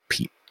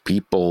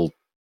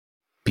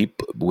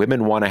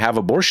 Women want to have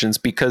abortions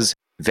because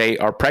they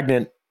are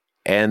pregnant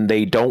and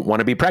they don't want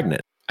to be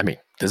pregnant. I mean,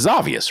 this is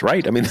obvious,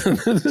 right? I mean,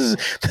 this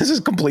is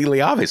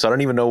completely obvious. I don't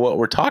even know what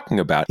we're talking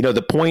about.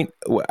 The point,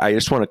 I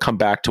just want to come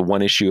back to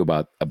one issue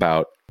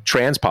about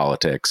trans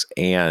politics.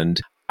 And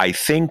I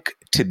think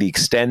to the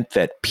extent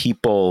that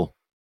people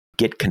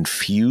get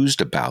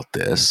confused about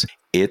this,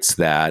 it's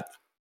that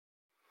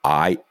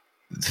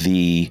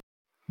the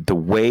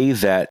way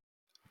that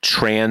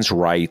trans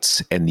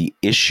rights and the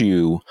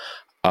issue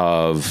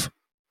of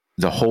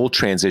the whole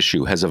trans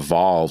issue has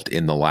evolved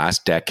in the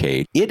last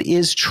decade, it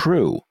is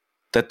true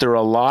that there are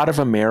a lot of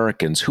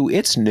Americans who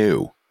it's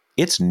new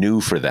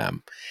for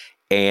them.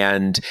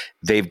 And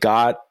they've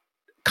got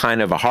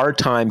kind of a hard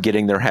time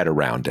getting their head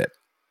around it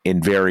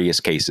in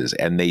various cases.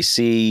 And they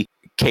see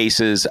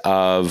cases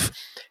of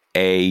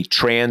a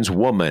trans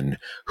woman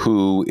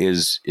who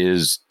is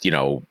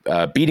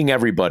beating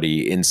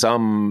everybody in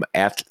some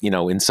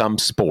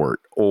sport,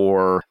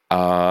 or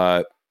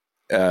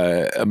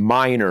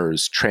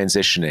minors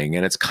transitioning,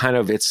 and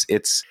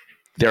it's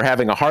they're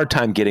having a hard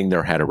time getting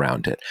their head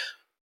around it.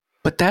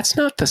 But that's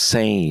not the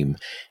same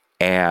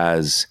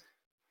as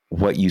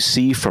what you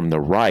see from the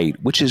right,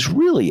 which is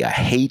really a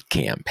hate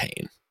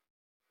campaign,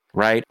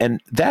 right? And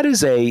that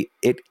is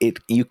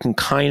you can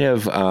kind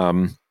of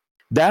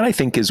that I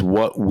think is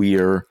what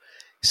we're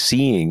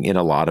seeing in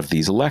a lot of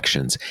these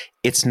elections.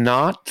 It's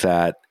not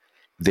that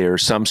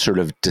there's some sort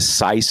of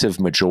decisive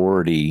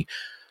majority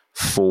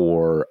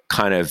for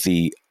kind of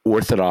the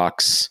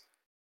orthodox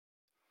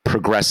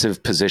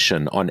progressive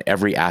position on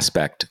every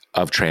aspect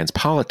of trans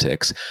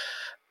politics.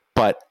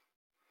 But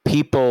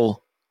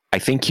I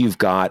think you've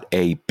got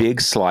a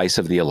big slice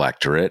of the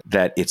electorate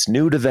that it's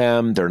new to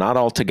them. They're not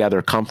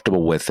altogether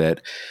comfortable with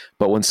it.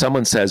 But when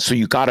someone says, so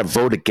you got to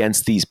vote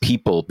against these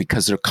people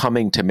because they're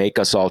coming to make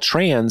us all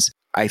trans,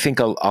 I think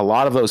a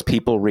lot of those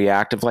people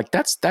react of like,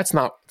 that's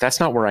not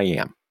where I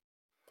am.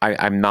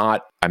 I'm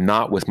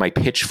not with my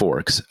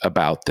pitchforks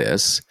about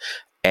this,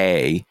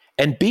 A.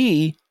 And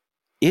B,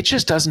 it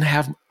just doesn't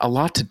have a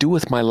lot to do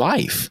with my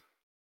life.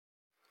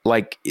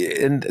 Like,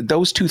 and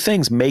those two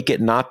things make it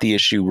not the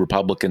issue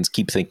Republicans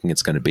keep thinking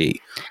it's going to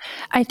be.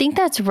 I think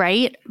that's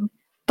right.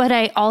 But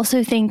I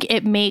also think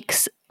it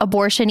makes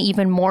abortion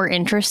even more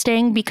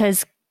interesting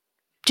because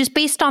just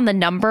based on the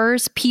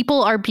numbers,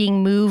 people are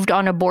being moved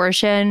on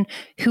abortion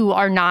who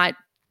are not,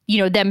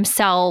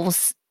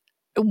 themselves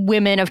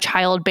women of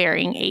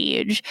childbearing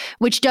age,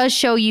 which does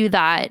show you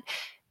that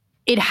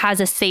it has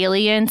a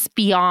salience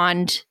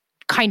beyond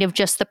kind of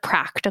just the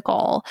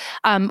practical,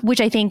 which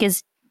I think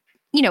is,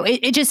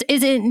 it just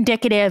isn't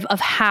indicative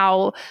of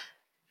how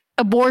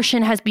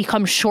abortion has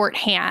become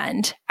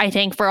shorthand, I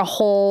think, for a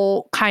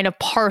whole kind of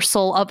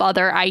parcel of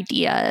other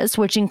ideas,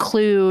 which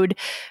include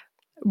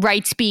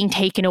rights being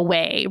taken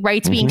away,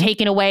 being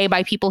taken away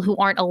by people who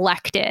aren't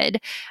elected,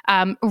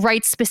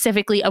 rights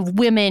specifically of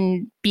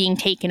women being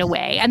taken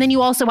away. And then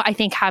you also, I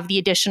think, have the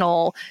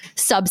additional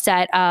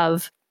subset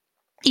of,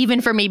 even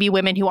for maybe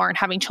women who aren't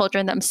having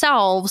children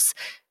themselves,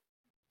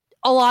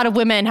 a lot of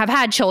women have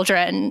had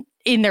children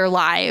in their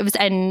lives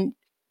and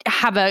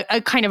have a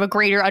kind of a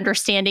greater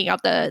understanding of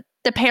the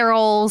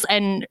perils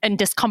and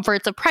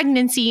discomforts of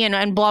pregnancy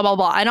and blah, blah,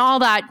 blah. And all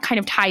that kind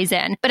of ties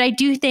in. But I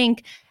do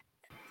think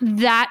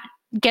that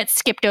gets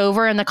skipped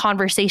over in the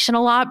conversation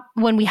a lot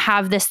when we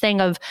have this thing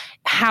of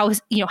how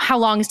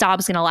long is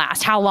Dobbs going to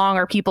last? How long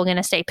are people going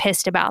to stay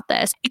pissed about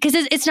this? Because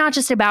it's not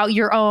just about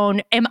your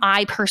own, am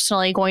I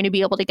personally going to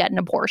be able to get an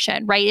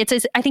abortion, right?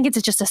 I think it's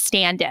just a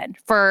stand-in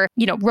for,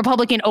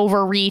 Republican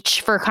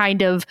overreach for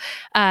kind of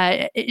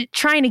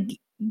trying to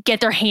get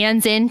their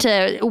hands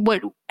into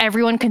what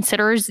everyone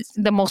considers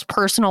the most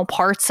personal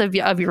parts of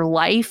your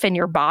life and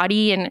your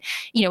body. And,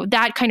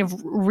 that kind of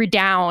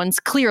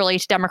redounds clearly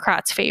to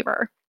Democrats'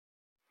 favor.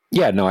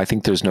 Yeah, no, I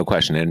think there's no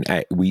question.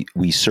 And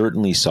we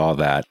certainly saw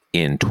that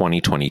in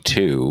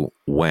 2022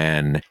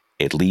 when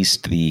at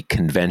least the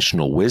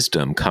conventional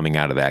wisdom coming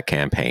out of that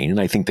campaign,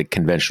 and I think the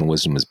conventional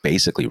wisdom was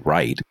basically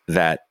right,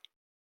 that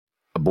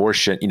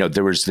abortion,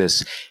 there was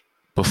this,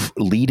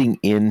 leading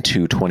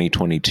into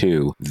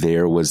 2022,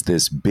 there was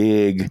this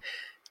big,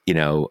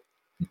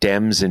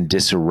 Dems in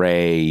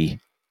disarray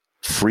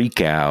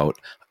freak out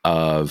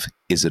of,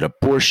 is it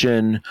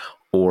abortion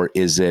or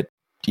is it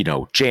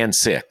Jan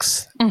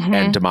 6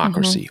 and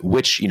democracy,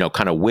 which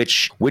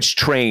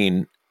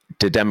train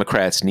do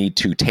Democrats need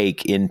to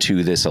take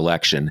into this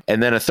election?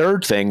 And then a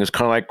third thing is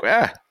kind of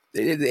like,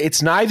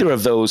 it's neither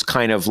of those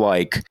kind of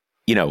like,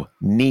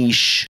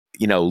 niche,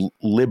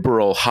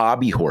 liberal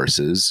hobby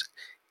horses.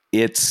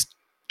 It's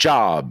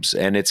jobs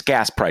and it's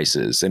gas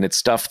prices and it's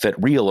stuff that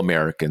real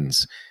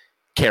Americans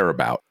care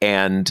about.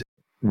 And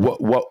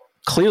what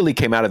clearly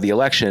came out of the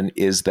election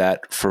is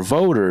that for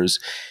voters,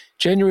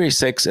 January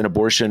 6th and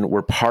abortion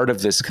were part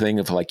of this thing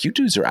of like, you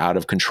dudes are out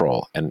of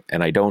control and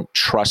I don't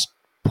trust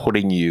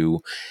putting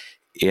you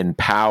in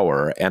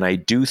power. And I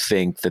do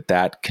think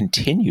that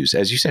continues,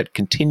 as you said,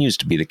 continues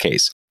to be the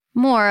case.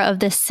 More of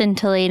this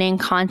scintillating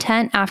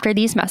content after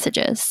these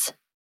messages.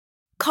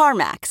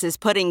 CarMax is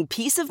putting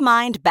peace of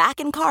mind back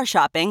in car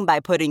shopping by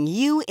putting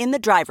you in the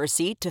driver's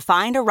seat to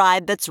find a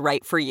ride that's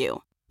right for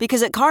you.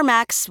 Because at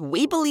CarMax,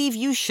 we believe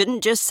you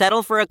shouldn't just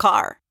settle for a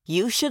car.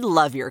 You should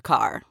love your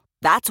car.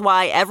 That's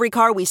why every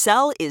car we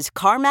sell is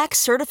CarMax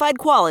certified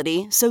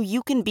quality, so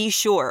you can be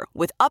sure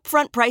with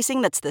upfront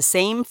pricing that's the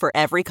same for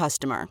every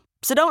customer.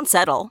 So don't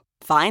settle.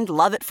 Find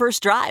love at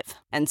first drive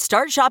and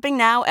start shopping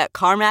now at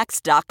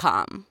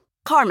CarMax.com.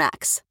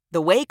 CarMax,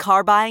 the way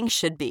car buying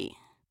should be.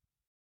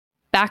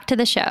 Back to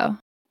the show.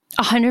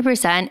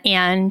 100%.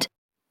 And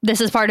this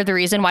is part of the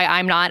reason why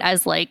I'm not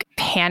as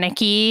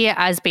panicky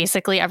as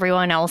basically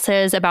everyone else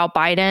is about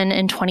Biden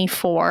in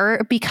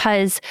 24,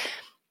 because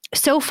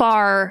so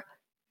far,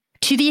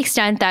 to the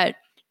extent that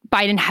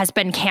Biden has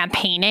been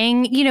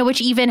campaigning,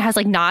 which even has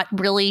not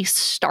really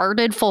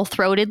started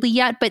full-throatedly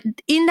yet, but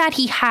in that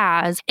he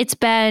has, it's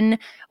been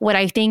what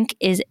I think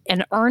is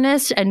an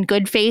earnest and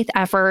good faith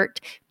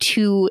effort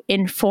to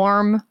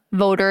inform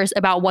voters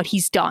about what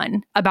he's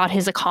done, about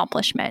his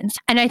accomplishments.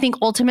 And I think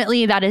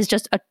ultimately that is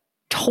just a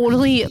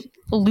totally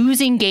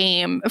losing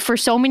game for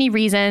so many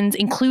reasons,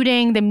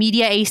 including the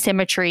media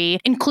asymmetry,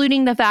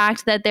 including the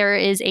fact that there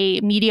is a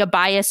media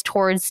bias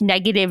towards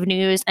negative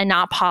news and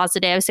not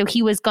positive. So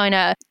he was going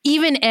to,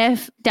 even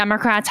if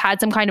Democrats had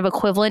some kind of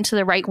equivalent to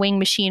the right-wing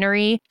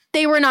machinery,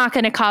 they were not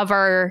going to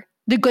cover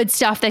the good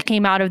stuff that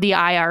came out of the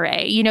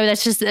IRA.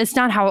 That's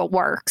not how it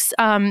works.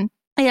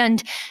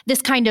 And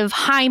this kind of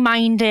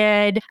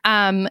high-minded,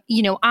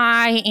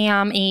 I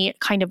am a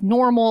kind of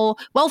normal,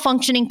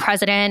 well-functioning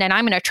president, and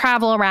I'm going to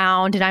travel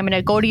around and I'm going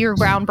to go to your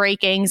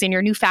groundbreakings and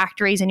your new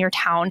factories in your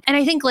town. And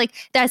I think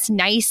that's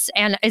nice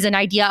and is an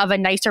idea of a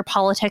nicer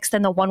politics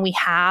than the one we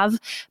have.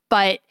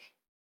 But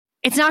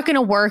it's not going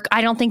to work.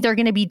 I don't think they're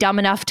going to be dumb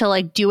enough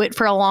to do it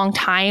for a long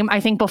time.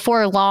 I think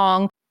before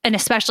long, and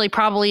especially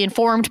probably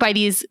informed by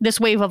this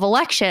wave of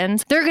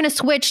elections, they're going to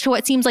switch to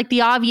what seems like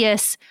the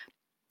obvious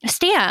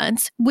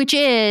stance, which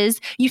is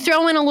you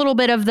throw in a little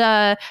bit of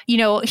the,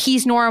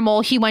 he's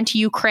normal, he went to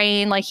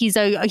Ukraine, he's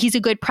a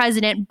good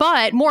president,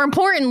 but more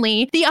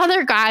importantly, the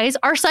other guys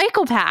are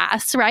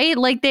psychopaths, right?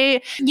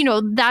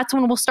 That's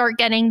when we'll start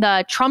getting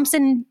the Trump's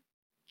in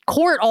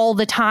court all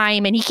the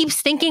time and he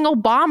keeps thinking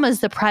Obama's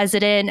the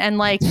president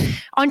and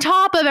on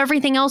top of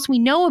everything else we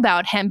know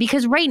about him,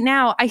 because right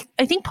now I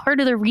think part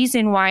of the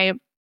reason why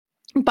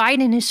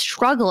Biden is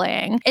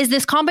struggling is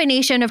this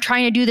combination of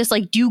trying to do this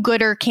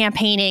do-gooder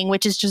campaigning,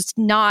 which is just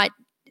not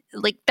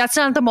that's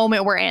not the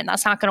moment we're in.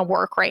 That's not going to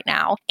work right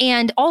now.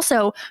 And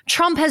also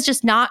Trump has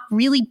just not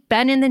really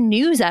been in the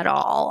news at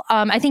all.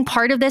 I think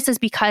part of this is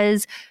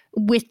because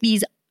with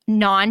these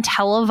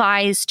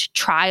non-televised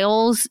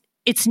trials,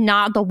 it's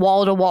not the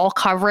wall-to-wall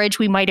coverage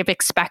we might have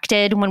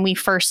expected when we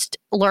first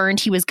learned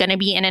he was going to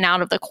be in and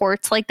out of the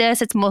courts like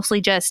this. It's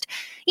mostly just,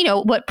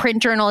 what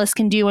print journalists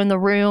can do in the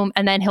room,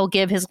 and then he'll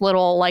give his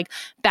little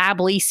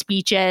babbly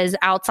speeches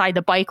outside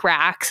the bike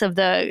racks of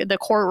the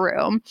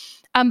courtroom.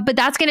 But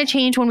that's going to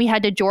change when we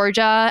head to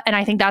Georgia, and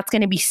I think that's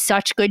going to be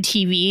such good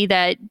TV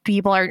that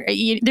people are,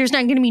 there's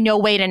not going to be no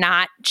way to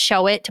not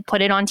show it, to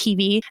put it on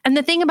TV. And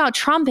the thing about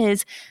Trump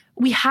is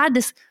we had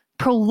this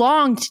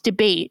prolonged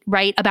debate,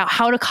 right, about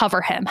how to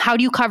cover him. How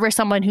do you cover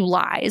someone who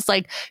lies?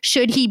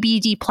 Should he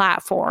be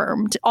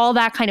deplatformed? All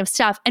that kind of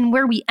stuff. And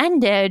where we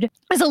ended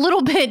is a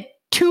little bit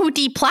too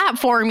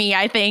deplatformy,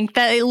 I think,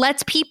 that it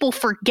lets people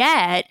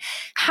forget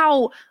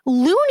how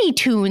Looney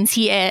Tunes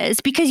he is,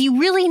 because you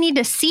really need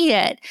to see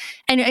it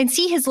and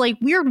see his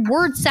weird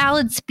word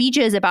salad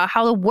speeches about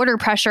how the water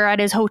pressure at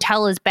his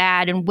hotel is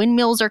bad and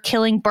windmills are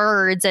killing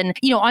birds. And,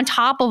 on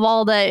top of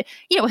all the,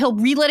 he'll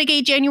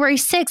relitigate January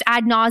 6th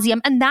ad nauseum.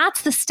 And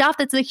that's the stuff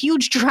that's a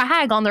huge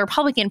drag on the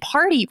Republican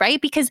Party,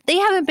 right? Because they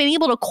haven't been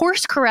able to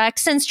course correct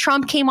since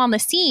Trump came on the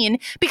scene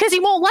because he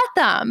won't let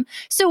them.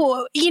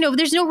 So,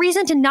 there's no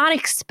reason to not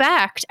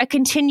expect a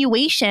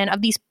continuation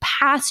of these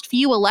past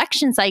few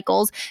election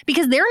cycles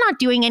because they're not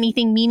doing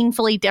anything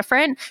meaningfully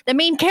different. The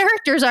main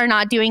characters are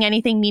not doing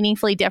anything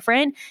meaningfully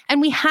different.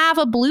 And we have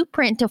a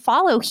blueprint to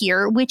follow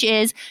here, which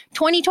is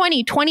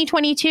 2020,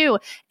 2022.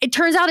 It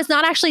turns out it's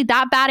not actually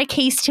that bad a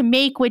case to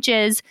make, which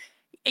is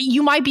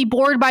you might be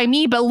bored by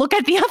me, but look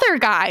at the other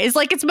guys.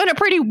 It's been a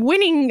pretty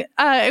winning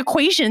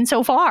equation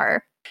so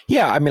far.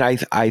 Yeah,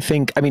 I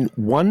think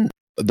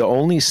the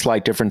only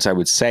slight difference I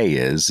would say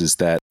is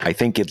that I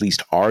think, at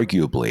least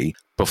arguably,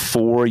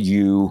 before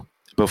you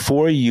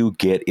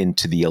get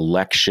into the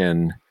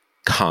election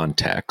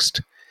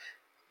context,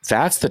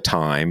 that's the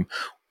time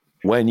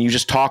when you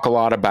just talk a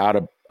lot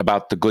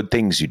about the good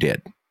things you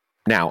did.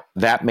 Now,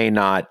 that may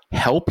not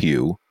help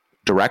you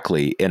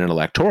directly in an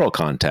electoral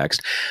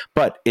context,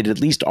 but it at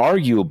least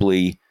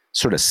arguably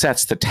sort of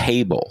sets the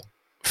table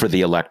for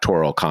the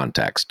electoral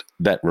context.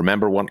 That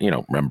remember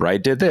I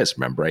did this,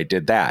 remember I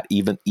did that,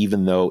 even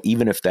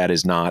if that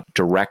is not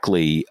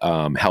directly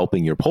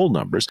helping your poll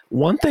numbers.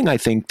 One thing I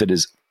think that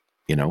is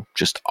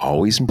just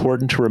always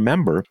important to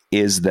remember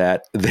is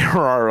that there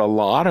are a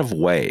lot of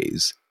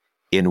ways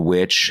in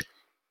which,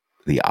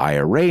 the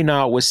IRA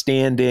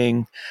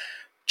notwithstanding,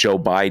 Joe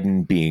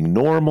Biden being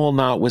normal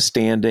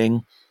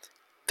notwithstanding,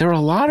 there are a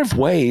lot of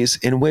ways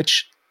in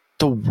which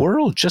the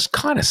world just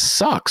kind of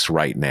sucks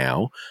right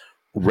now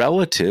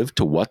relative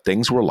to what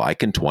things were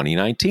like in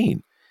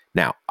 2019.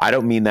 Now, I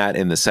don't mean that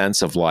in the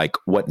sense of like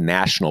what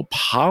national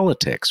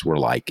politics were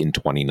like in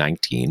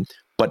 2019,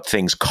 but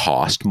things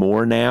cost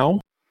more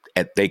now.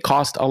 They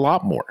cost a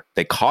lot more.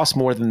 They cost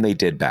more than they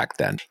did back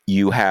then.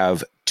 You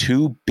have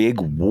two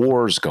big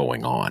wars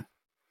going on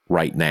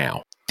right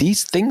now.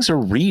 These things are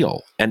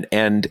real. And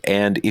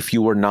if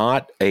you are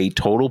not a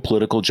total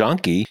political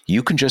junkie,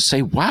 you can just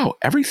say, wow,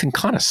 everything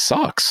kind of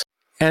sucks.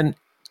 And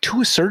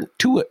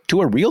to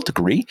a real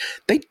degree,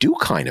 they do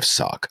kind of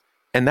suck.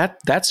 And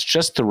that's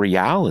just the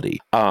reality.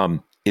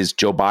 Is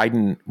Joe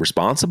Biden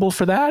responsible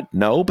for that?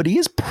 No, but he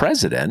is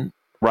president,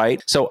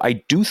 right? So I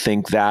do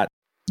think that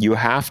you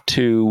have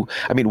to,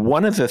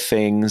 one of the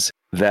things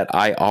that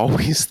I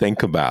always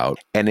think about,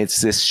 and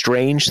it's this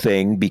strange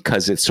thing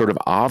because it's sort of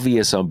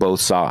obvious on both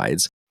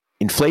sides,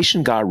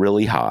 inflation got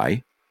really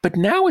high, but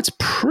now it's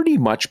pretty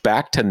much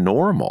back to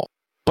normal.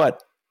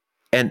 But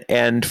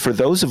and for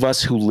those of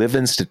us who live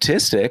in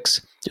statistics,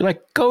 you're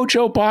like, go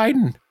Joe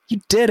Biden. You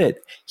did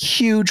it.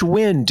 Huge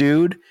win,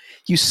 dude.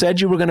 You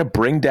said you were going to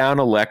bring down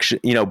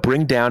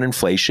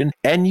inflation,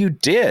 and you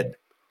did.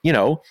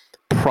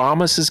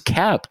 Promises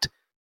kept.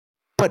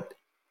 But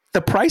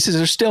the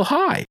prices are still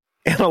high.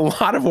 And a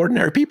lot of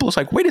ordinary people is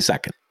like, wait a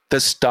second.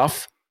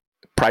 The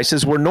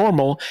prices were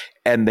normal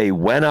and they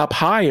went up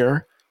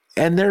higher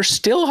and they're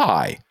still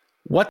high.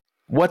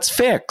 What's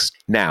fixed?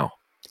 Now,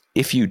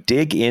 if you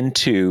dig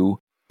into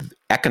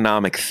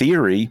economic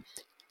theory,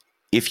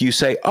 if you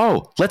say,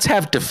 oh, let's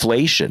have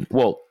deflation,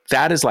 well,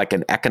 that is like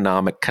an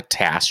economic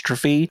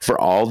catastrophe for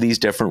all these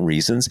different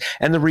reasons.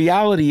 And the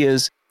reality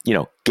is,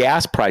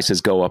 gas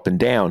prices go up and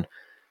down,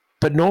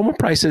 but normal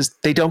prices,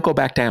 they don't go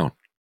back down.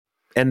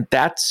 And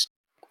that's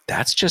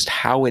just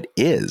how it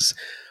is.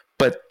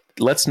 But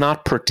let's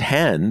not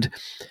pretend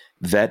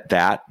that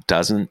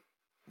doesn't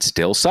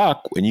still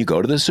suck when you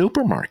go to the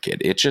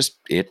supermarket. It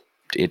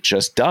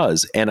just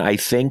does. And I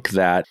think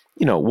that,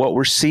 what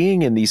we're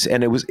seeing in these,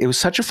 and it was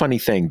such a funny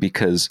thing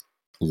because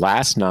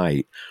last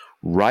night,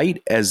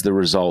 right as the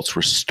results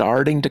were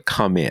starting to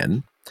come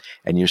in,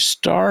 and you're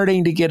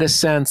starting to get a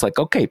sense like,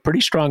 okay,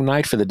 pretty strong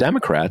night for the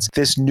Democrats,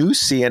 this new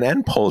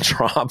CNN poll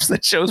drops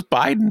that shows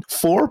Biden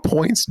 4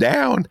 points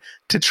down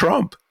to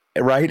Trump,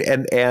 right?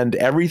 And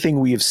everything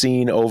we have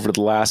seen over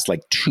the last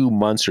 2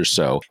 months or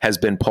so has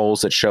been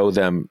polls that show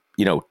them,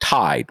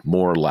 tied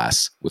more or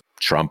less, with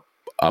Trump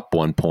up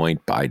 1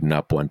 point, Biden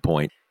up 1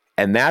 point.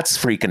 And that's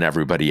freaking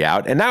everybody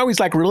out. And now he's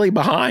really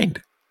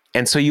behind.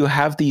 And so you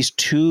have these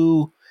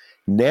two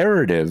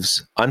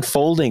narratives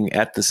unfolding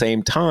at the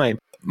same time.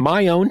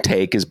 My own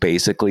take is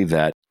basically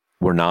that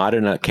we're not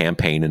in a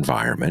campaign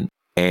environment,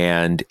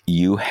 and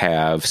you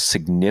have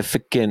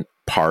significant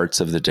parts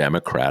of the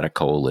Democratic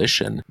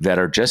coalition that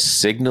are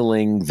just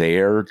signaling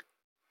their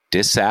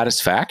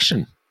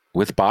dissatisfaction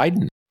with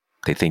Biden.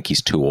 They think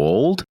he's too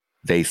old.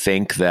 They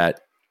think that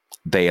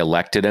they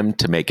elected him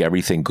to make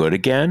everything good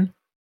again,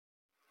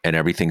 and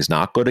everything's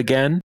not good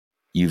again.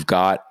 You've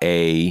got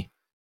a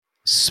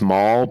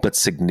small but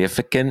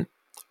significant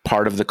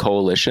part of the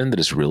coalition that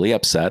is really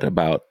upset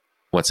about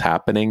what's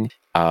happening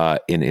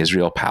in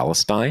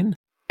Israel-Palestine.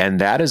 And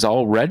that is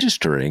all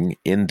registering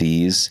in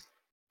these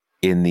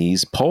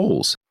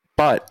polls.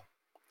 But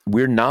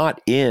we're not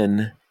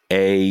in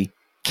a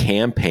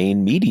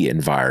campaign media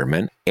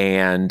environment.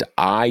 And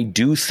I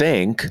do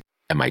think,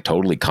 am I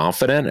totally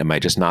confident? Am I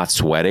just not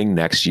sweating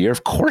next year?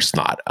 Of course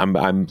not.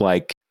 I'm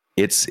like,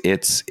 it's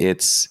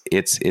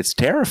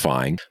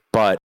terrifying.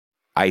 But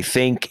I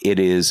think it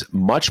is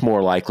much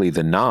more likely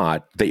than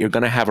not that you're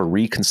going to have a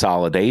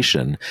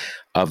reconsolidation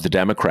of the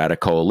Democratic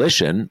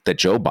coalition that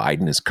Joe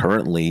Biden is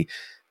currently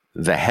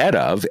the head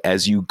of,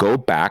 as you go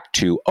back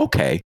to,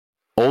 okay,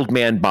 old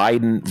man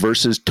Biden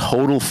versus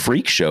total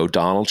freak show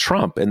Donald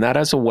Trump. And that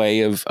has a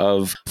way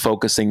of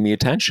focusing the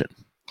attention.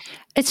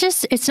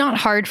 It's not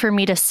hard for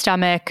me to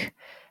stomach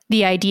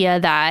the idea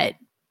that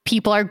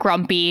people are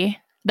grumpy,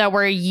 that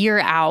we're a year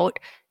out,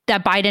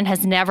 that Biden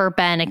has never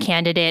been a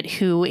candidate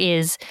who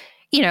is,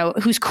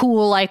 who's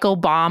cool like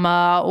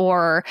Obama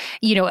or,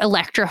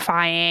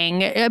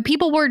 electrifying.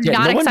 People were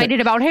not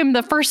excited about him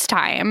the first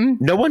time.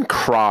 No one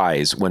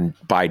cries when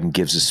Biden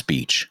gives a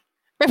speech.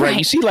 Right.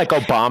 You see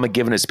Obama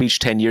giving a speech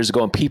 10 years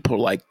ago and people are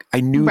like,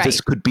 I knew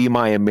this could be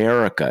my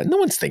America. No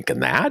one's thinking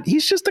that.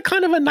 He's just a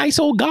kind of a nice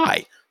old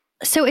guy.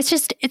 So it's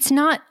just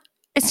not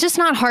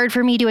hard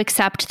for me to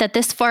accept that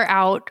this far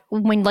out,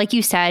 when, like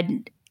you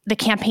said, the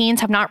campaigns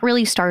have not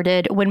really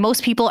started, when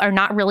most people are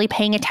not really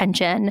paying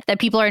attention, that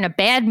people are in a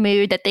bad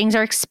mood, that things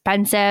are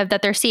expensive,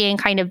 that they're seeing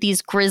kind of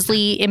these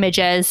grisly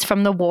images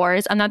from the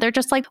wars, and that they're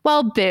just like,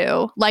 well,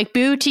 boo. Like,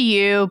 boo to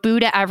you, boo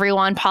to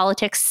everyone,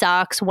 politics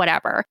sucks,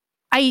 whatever.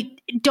 I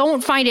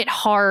don't find it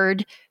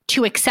hard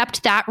to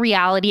accept that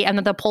reality and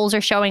that the polls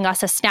are showing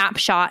us a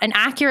snapshot, an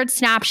accurate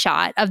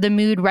snapshot of the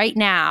mood right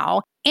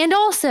now. And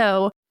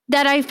also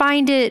that I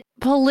find it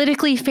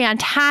politically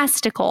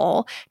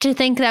fantastical to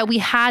think that we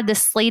had this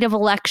slate of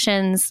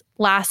elections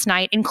last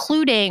night,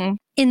 including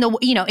in the,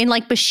 in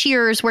like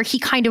Bashir's, where he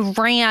kind of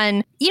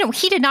ran,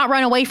 he did not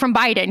run away from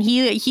Biden.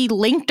 He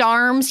linked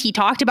arms. He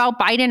talked about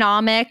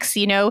Bidenomics.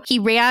 He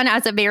ran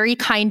as a very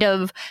kind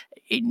of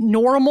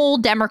normal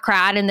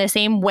Democrat in the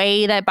same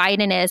way that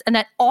Biden is, and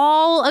that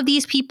all of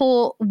these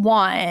people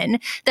won,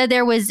 that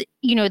there was,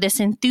 this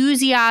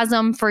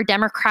enthusiasm for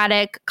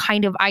Democratic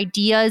kind of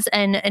ideas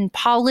and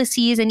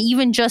policies, and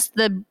even just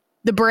the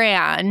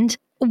brand,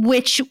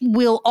 which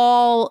will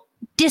all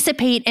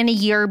dissipate in a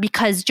year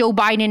because Joe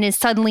Biden is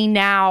suddenly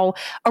now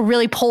a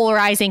really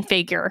polarizing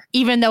figure,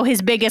 even though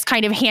his biggest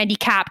kind of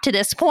handicap to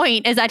this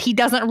point is that he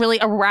doesn't really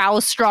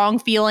arouse strong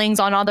feelings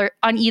on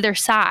either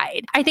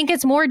side. I think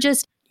it's more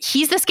just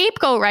he's the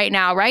scapegoat right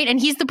now, right? And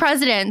he's the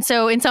president.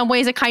 So in some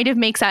ways, it kind of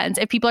makes sense.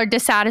 If people are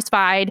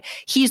dissatisfied,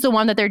 he's the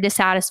one that they're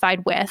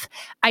dissatisfied with.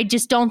 I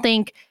just don't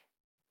think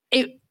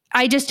it.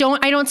 I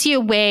don't see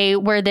a way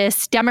where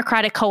this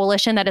Democratic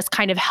coalition that is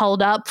kind of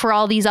held up for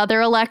all these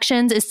other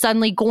elections is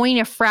suddenly going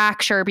to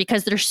fracture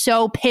because they're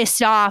so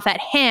pissed off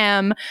at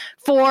him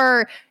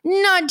for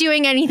not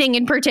doing anything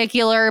in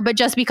particular, but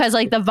just because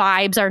like the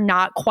vibes are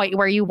not quite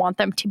where you want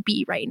them to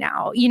be right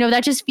now.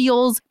 That just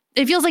feels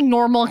like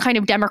normal kind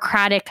of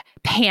Democratic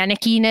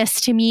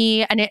panickiness to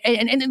me.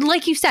 And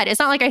like you said, it's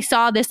not like I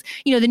saw this,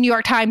 the New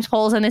York Times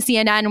polls and the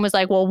CNN and was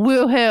like, well,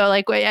 woohoo,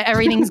 like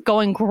everything's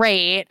going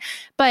great.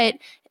 But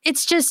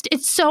it's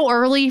so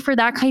early for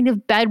that kind of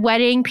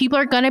bedwetting. People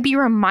are going to be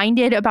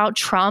reminded about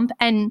Trump.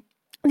 And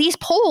these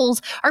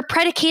polls are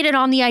predicated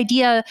on the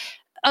idea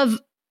of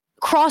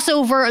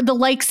crossover, the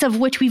likes of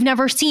which we've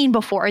never seen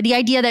before. The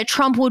idea that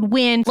Trump would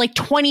win like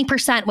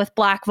 20% with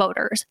Black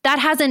voters. That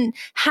hasn't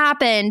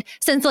happened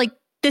since like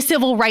the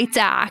Civil Rights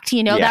Act.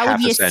 That would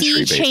be a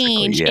sea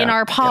change in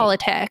our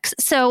politics.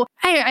 So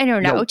I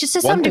don't know. Just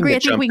to some degree, I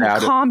think we can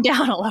calm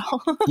down a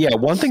little. Yeah.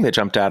 One thing that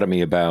jumped out at me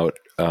about,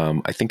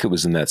 I think it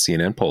was in that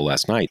CNN poll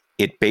last night,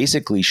 it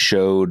basically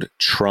showed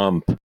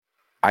Trump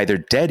either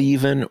dead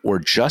even or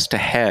just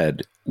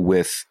ahead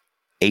with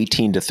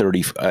 18 to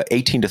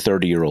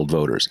 30-year-old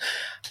voters.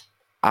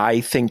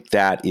 I think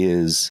that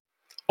is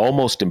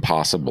almost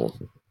impossible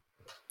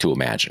to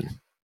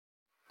imagine,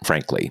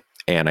 frankly.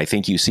 And I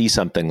think you see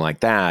something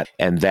like that,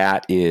 and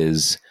that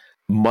is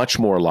much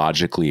more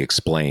logically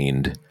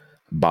explained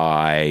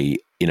by,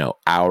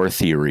 our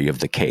theory of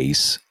the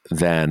case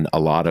than a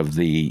lot of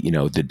the,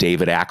 the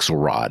David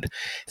Axelrod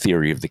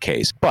theory of the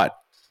case. But,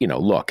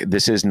 look,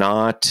 this is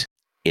not...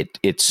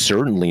 It's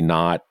certainly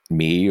not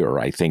me or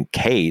I think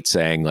Kate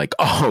saying like,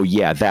 oh,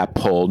 yeah, that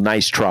poll,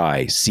 nice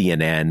try,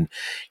 CNN.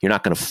 You're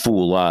not going to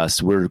fool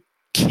us. We're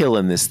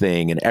killing this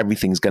thing and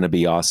everything's going to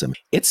be awesome.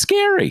 It's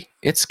scary.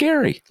 It's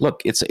scary.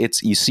 Look,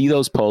 it's you see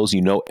those polls,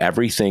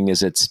 everything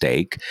is at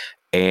stake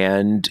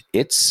and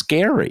it's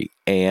scary.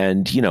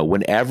 And,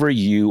 whenever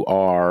you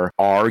are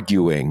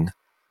arguing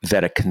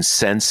that a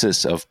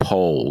consensus of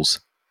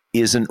polls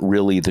isn't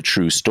really the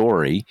true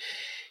story,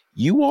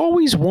 you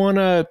always want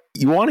to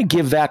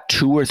give that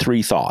 2 or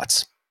 3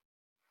 thoughts,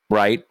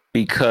 right?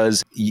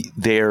 Because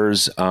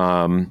there's,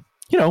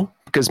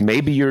 because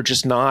maybe you're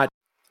just not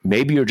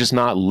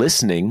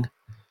listening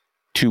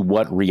to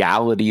what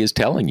reality is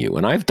telling you.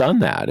 And I've done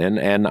that.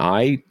 And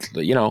I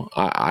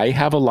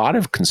have a lot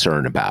of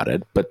concern about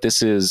it, but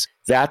that's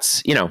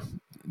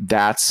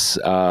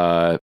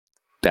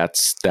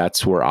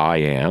where I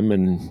am.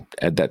 And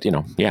that,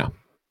 yeah.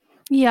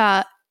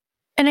 Yeah.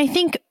 And I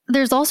think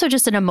there's also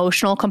just an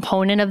emotional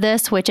component of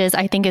this, which is,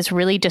 I think, is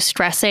really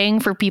distressing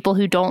for people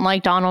who don't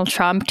like Donald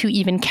Trump to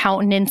even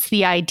countenance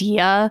the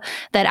idea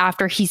that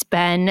after he's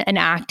been an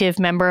active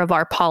member of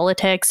our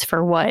politics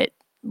for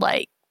 8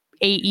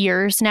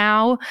 years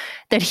now,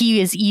 that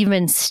he is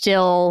even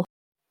still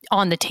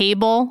on the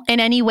table in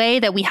any way,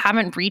 that we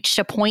haven't reached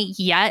a point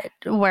yet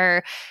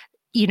where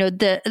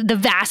the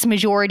vast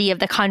majority of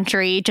the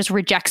country just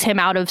rejects him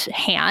out of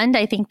hand.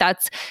 I think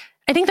that's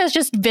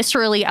just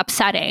viscerally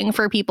upsetting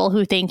for people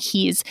who think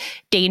he's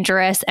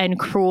dangerous and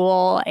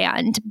cruel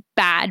and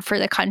bad for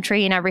the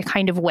country in every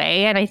kind of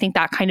way. And I think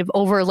that kind of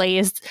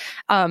overlays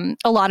a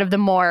lot of the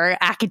more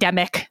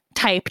academic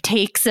type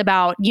takes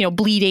about,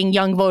 bleeding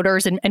young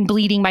voters and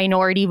bleeding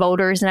minority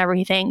voters and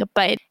everything.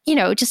 But,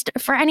 just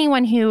for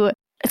anyone who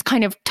is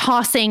kind of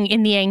tossing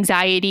in the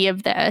anxiety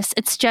of this,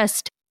 it's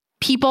just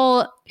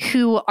people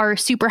who are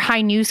super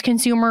high news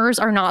consumers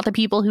are not the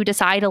people who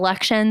decide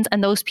elections.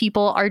 And those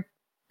people are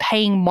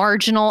paying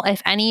marginal,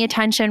 if any,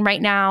 attention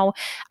right now.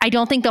 I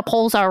don't think the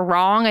polls are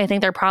wrong. I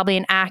think they're probably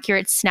an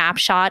accurate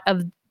snapshot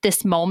of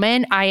this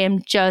moment. I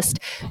am just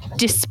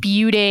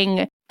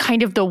disputing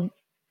kind of the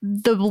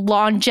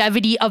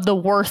longevity of the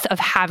worth of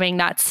having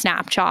that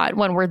snapshot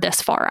when we're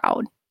this far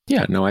out.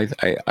 Yeah, no,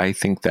 I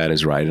think that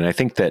is right. And I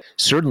think that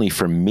certainly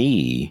for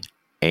me,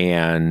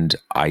 and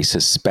I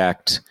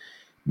suspect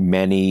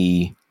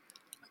many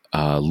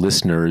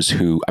listeners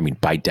who, I mean,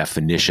 by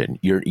definition,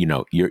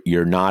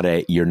 you're not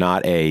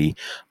a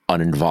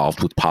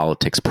uninvolved with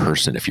politics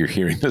person if you're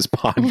hearing this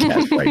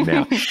podcast right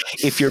now.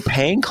 If you're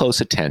paying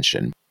close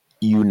attention,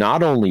 you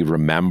not only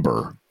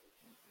remember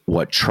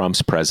what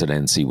Trump's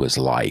presidency was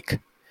like,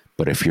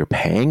 but if you're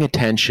paying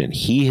attention,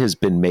 he has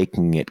been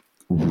making it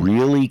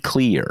really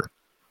clear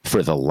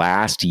for the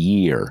last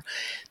year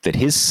that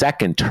his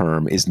second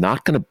term is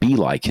not going to be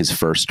like his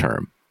first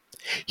term.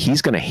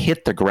 He's going to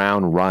hit the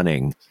ground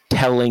running,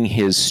 telling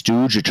his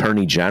stooge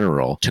attorney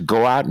general to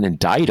go out and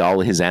indict all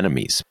his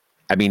enemies.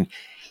 I mean,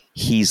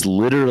 his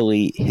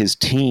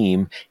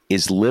team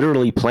is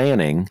literally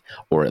planning,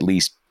 or at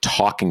least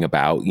talking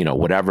about,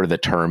 whatever the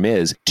term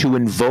is, to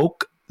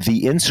invoke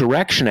the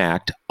Insurrection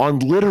Act on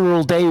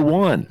literal day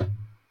one.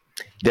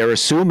 They're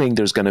assuming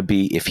there's going to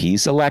be, if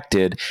he's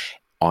elected,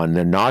 on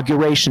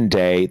Inauguration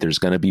Day, there's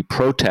going to be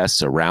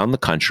protests around the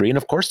country. And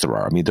of course there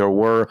are. I mean, there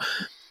were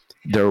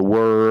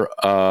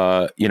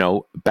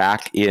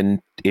back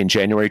in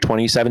January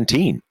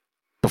 2017,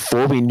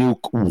 before we knew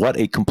what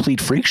a complete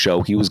freak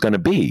show he was going to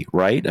be,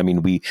 right? I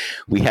mean, we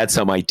had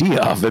some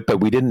idea of it, but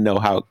we didn't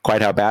know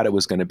quite how bad it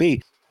was going to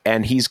be.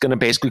 And he's going to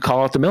basically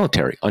call out the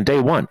military on day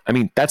one. I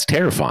mean, that's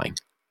terrifying,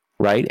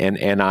 right?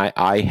 And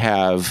I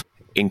have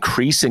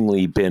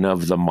increasingly been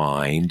of the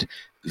mind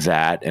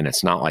that, and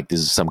it's not like this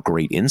is some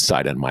great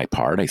insight on my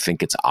part. I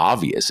think it's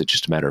obvious. It's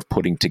just a matter of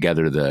putting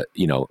together the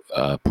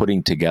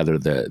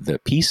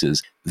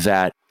pieces,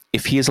 that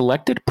if he is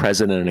elected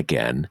president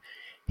again,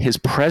 his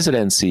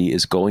presidency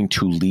is going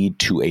to lead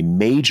to a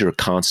major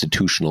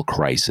constitutional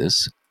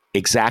crisis.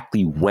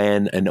 Exactly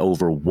when and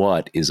over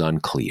what is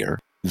unclear.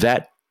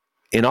 That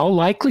in all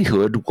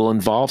likelihood will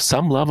involve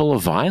some level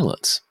of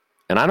violence.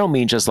 And I don't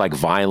mean just like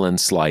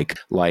violence like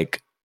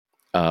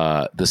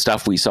the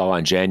stuff we saw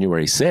on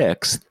January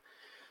 6th,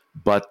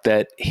 but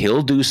that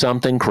he'll do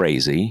something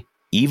crazy.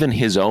 Even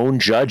his own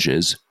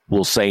judges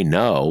will say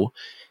no,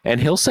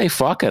 and he'll say,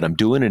 fuck it, I'm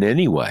doing it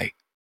anyway.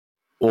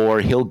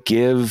 Or he'll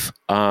give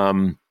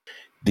the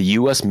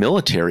U.S.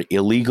 military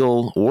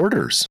illegal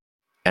orders,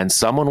 and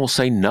someone will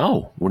say,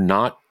 no, we're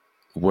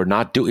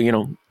not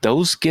doing,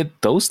 those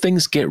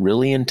things get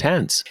really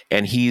intense.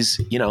 And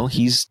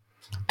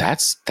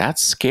that's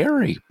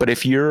scary. But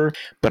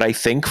I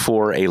think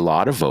for a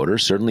lot of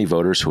voters, certainly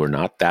voters who are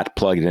not that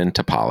plugged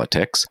into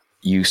politics,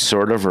 you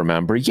sort of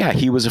remember, yeah,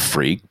 he was a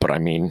freak, but I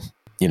mean,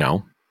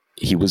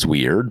 he was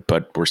weird,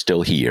 but we're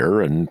still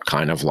here, and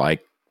kind of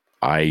like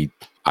I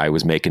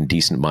was making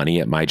decent money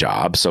at my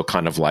job, so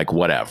kind of like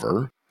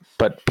whatever.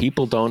 But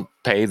people don't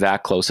pay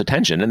that close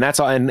attention. And that's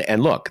all.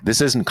 And look,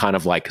 this isn't kind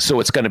of like, so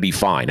it's going to be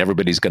fine.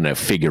 Everybody's going to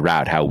figure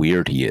out how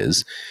weird he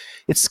is.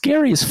 It's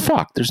scary as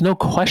fuck. There's no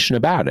question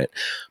about it.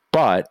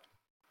 But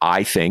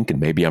I think, and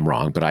maybe I'm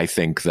wrong, but I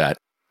think that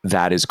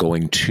is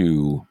going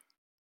to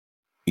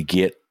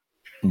get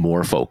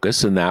more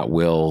focus, and that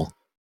will,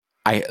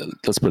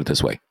 let's put it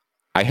this way.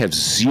 I have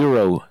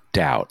zero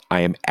doubt.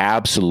 I am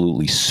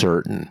absolutely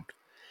certain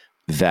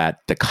that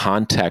the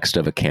context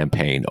of a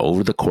campaign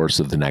over the course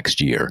of the next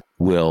year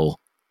will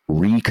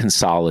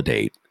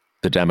reconsolidate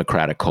the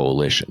Democratic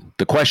coalition.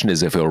 The question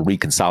is if it'll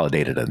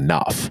reconsolidate it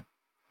enough,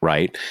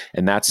 right?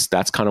 And that's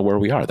kind of where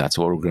we are. That's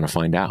what we're going to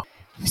find out.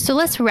 So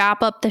let's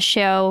wrap up the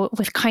show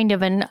with kind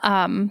of an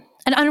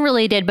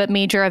unrelated but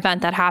major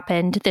event that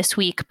happened this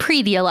week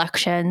pre the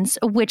elections,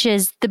 which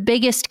is the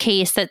biggest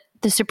case that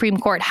the Supreme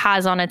Court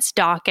has on its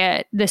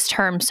docket this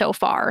term so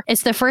far.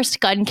 It's the first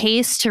gun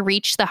case to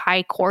reach the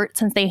high court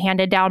since they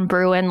handed down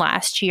Bruen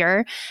last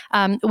year,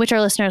 which our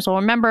listeners will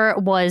remember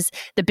was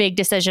the big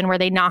decision where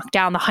they knocked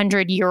down the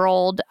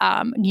 100-year-old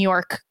New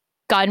York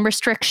gun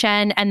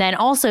restriction, and then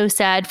also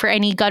said for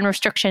any gun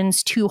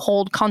restrictions to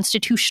hold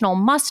constitutional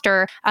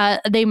muster,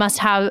 they must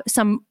have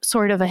some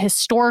sort of a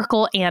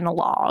historical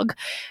analog,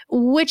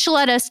 which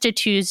led us to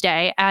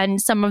Tuesday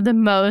and some of the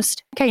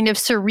most kind of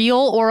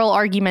surreal oral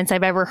arguments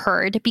I've ever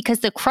heard,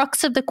 because the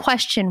crux of the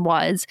question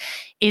was,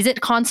 is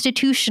it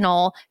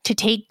constitutional to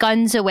take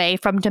guns away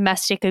from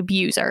domestic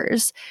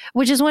abusers?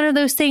 Which is one of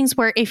those things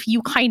where if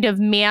you kind of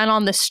man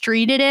on the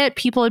street at it,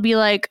 people would be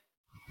like,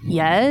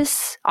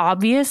 yes,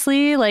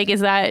 obviously. Like,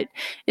 is that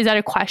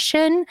a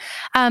question?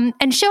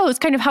 And shows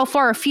kind of how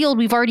far afield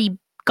we've already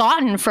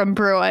gotten from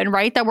Bruen,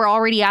 right? That we're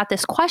already at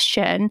this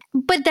question.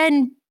 But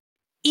then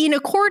in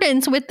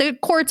accordance with the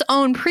court's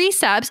own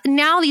precepts,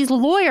 now these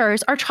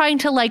lawyers are trying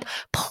to like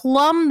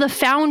plumb the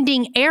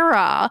founding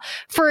era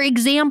for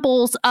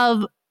examples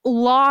of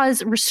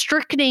laws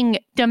restricting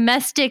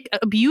domestic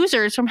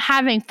abusers from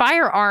having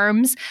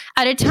firearms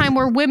at a time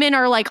where women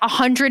are like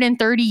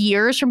 130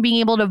 years from being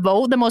able to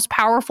vote. The most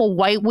powerful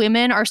white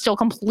women are still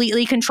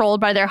completely controlled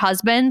by their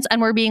husbands.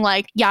 And we're being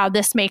like, yeah,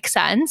 this makes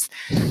sense.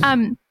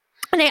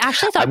 And I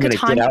actually thought I'm going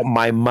to get out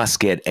my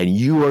musket and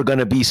you are going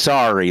to be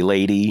sorry,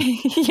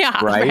 lady.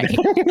 Yeah. Right?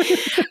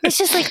 It's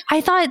just like, I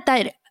thought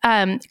that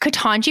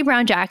Ketanji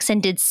Brown Jackson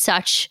did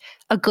such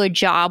a good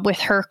job with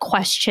her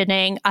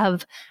questioning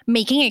of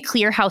making it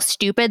clear how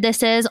stupid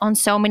this is on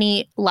so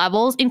many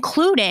levels,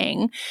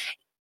 including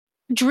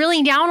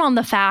drilling down on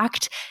the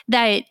fact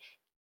that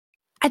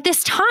at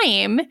this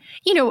time,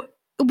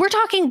 we're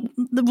talking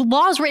the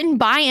laws written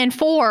by and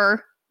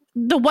for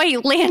the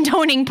white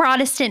landowning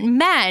Protestant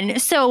men.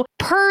 So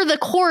per the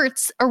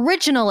court's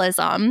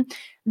originalism,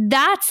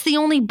 that's the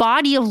only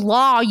body of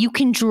law you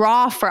can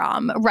draw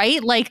from,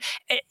 right? Like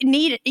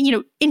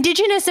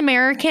indigenous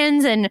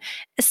Americans and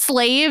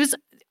slaves,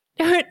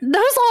 those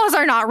laws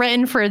are not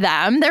written for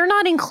them. They're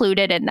not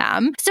included in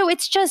them. So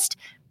it's just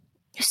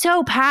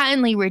so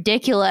patently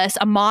ridiculous,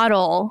 a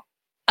model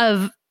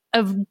of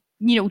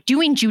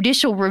doing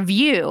judicial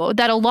review,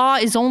 that a law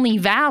is only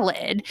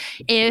valid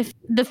if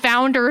the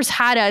founders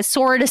had a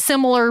sort of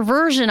similar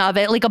version of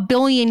it, like 1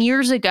 billion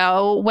years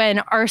ago, when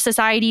our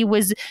society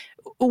was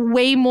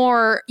way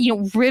more,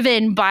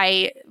 riven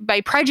by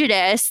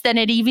prejudice than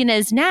it even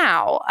is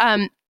now.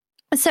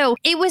 So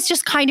it was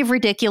just kind of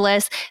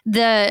ridiculous.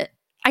 I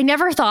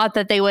never thought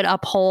that they would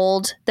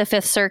uphold the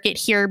Fifth Circuit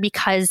here,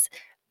 because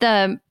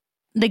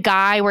the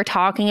guy we're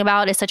talking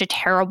about is such a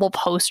terrible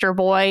poster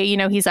boy.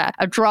 He's a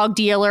drug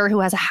dealer who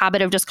has a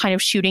habit of just kind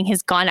of shooting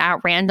his gun at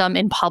random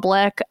in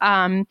public,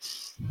 in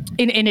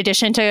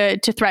addition to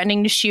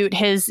threatening to shoot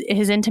his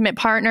intimate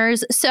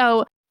partners.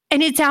 So,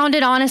 and it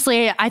sounded,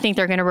 honestly, I think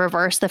they're going to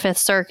reverse the Fifth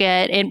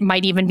Circuit. It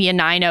might even be a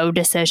 9-0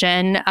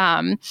 decision.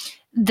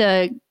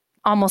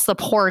 The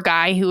poor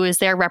guy who was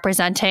there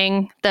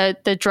representing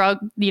the drug,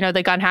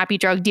 the gun happy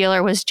drug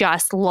dealer, was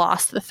just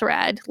lost the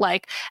thread.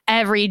 Like,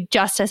 every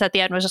justice at the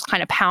end was just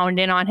kind of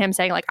pounding on him,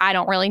 saying, like, I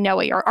don't really know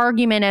what your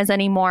argument is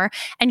anymore.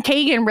 And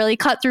Kagan really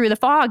cut through the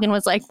fog and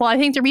was like, well, I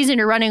think the reason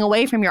you're running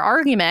away from your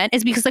argument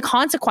is because the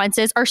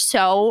consequences are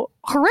so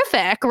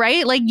horrific,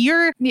 right? Like,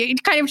 you're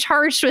kind of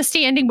charged with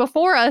standing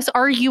before us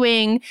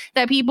arguing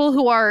that people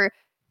who are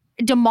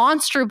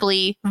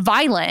demonstrably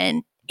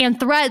violent and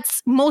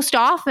threats most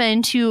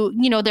often to,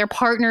 their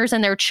partners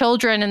and their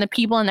children and the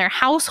people in their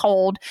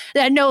household,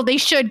 that no, they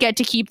should get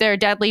to keep their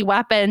deadly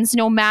weapons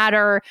no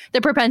matter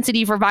the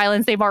propensity for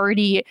violence they've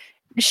already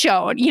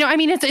shown.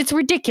 It's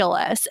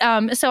ridiculous.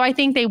 So I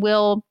think they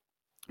will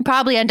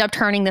probably end up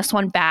turning this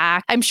one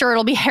back. I'm sure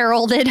it'll be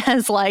heralded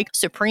as like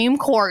Supreme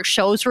Court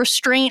shows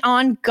restraint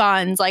on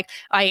guns. Like,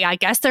 I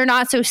guess they're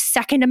not so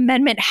Second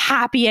Amendment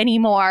happy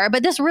anymore.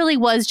 But this really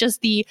was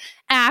just the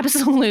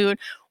absolute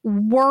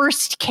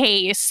worst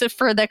case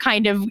for the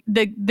kind of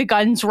the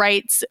guns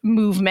rights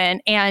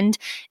movement. And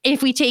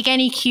if we take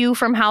any cue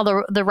from how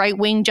the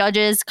right-wing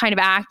judges kind of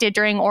acted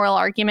during oral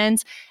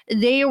arguments,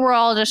 they were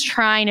all just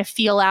trying to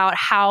feel out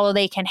how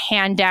they can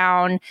hand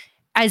down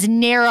as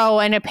narrow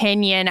an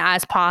opinion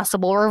as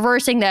possible,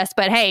 reversing this.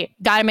 But hey,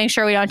 got to make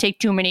sure we don't take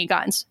too many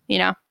guns,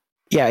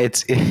 Yeah,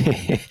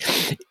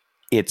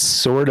 it's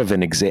sort of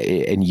an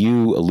and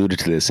you alluded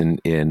to this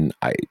in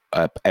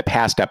a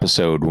past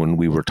episode when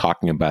we were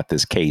talking about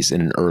this case in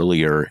an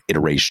earlier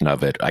iteration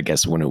of it. I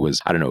guess when it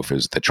was, I don't know if it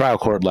was the trial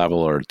court level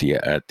or at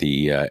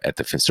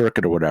the Fifth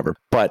Circuit or whatever.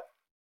 But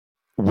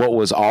what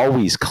was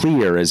always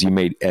clear, as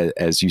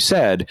you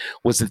said,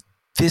 was that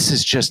this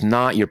is just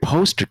not your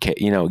poster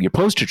your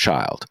poster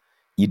child.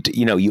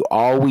 You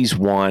always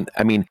want.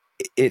 I mean,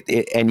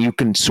 it and you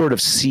can sort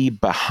of see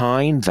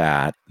behind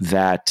that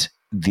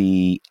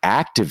the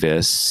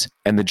activists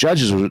and the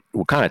judges were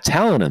kind of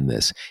telling them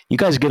this. You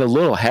guys get a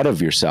little ahead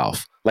of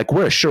yourself. Like,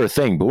 we're a sure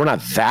thing, but we're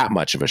not that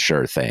much of a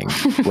sure thing,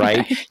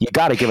 right? You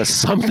got to give us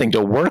something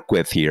to work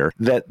with here.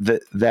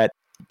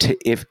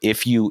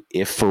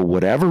 If for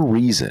whatever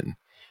reason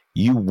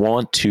you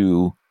want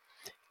to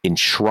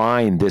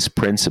enshrine this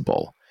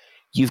principle,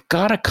 you've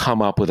got to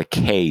come up with a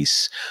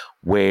case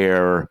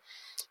where,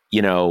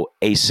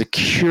 a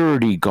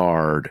security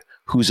guard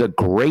who's a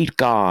great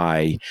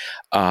guy,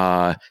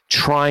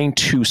 trying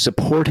to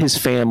support his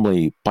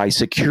family by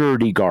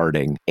security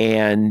guarding,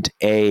 and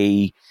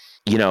a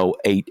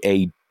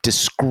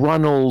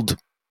disgruntled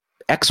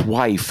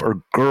ex-wife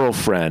or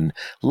girlfriend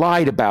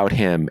lied about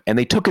him and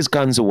they took his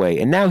guns away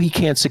and now he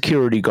can't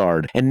security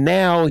guard and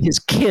now his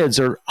kids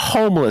are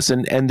homeless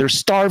and they're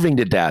starving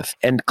to death.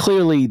 And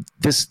clearly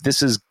this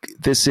is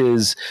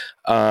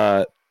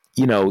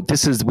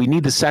we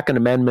need the Second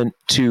Amendment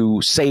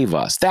to save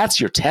us. That's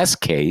your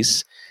test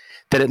case.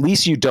 That at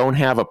least you don't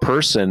have a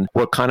person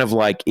where kind of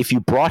like, if you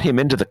brought him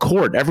into the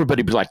court, everybody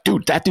would be like,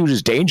 dude, that dude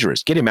is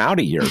dangerous. Get him out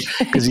of here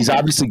because he's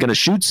obviously going to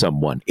shoot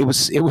someone. It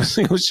was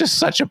just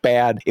such a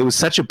bad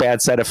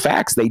set of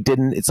facts.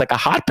 It's like a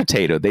hot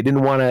potato. They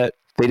didn't want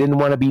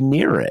to be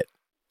near it.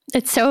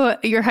 It's so,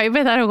 your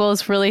hypothetical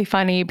is really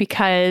funny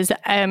because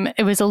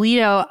it was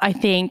Alito, I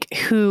think,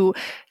 who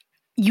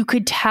you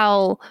could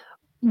tell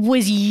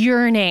was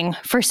yearning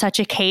for such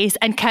a case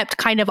and kept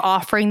kind of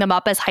offering them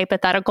up as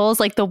hypotheticals.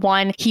 Like, the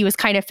one he was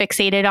kind of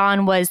fixated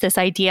on was this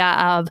idea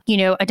of,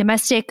 a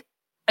domestic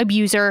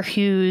abuser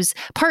whose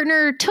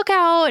partner took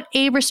out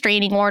a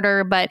restraining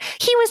order, but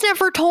he was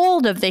never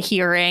told of the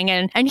hearing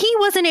and he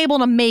wasn't able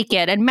to make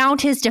it and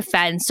mount his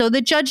defense. So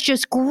the judge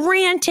just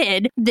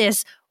granted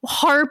this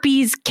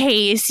Harpies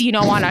case,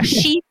 on a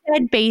she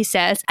said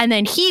basis. And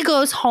then he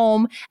goes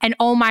home and,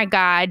 oh my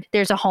God,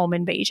 there's a home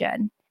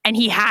invasion. And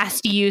he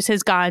has to use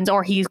his guns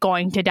or he's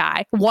going to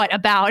die. What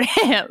about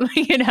him?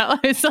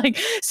 It's like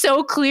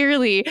so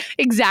clearly,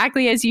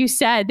 exactly as you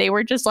said, they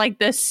were just like,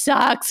 this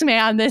sucks,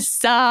 man. This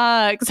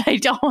sucks. I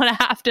don't want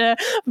to have to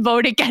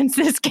vote against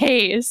this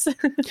case.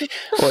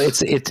 Well,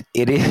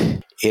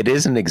 it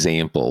is an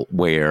example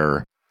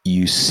where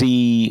you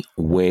see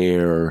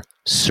where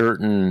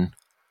certain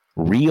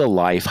real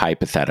life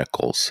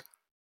hypotheticals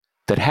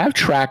that have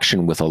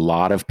traction with a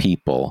lot of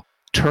people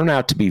turn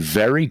out to be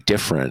very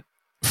different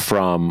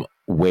from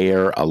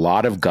where a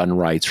lot of gun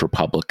rights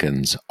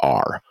Republicans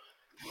are.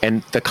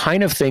 And the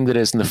kind of thing that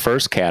is in the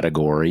first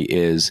category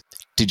is,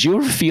 did you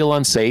ever feel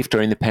unsafe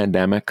during the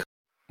pandemic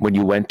when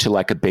you went to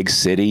like a big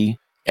city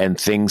and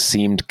things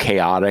seemed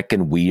chaotic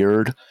and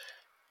weird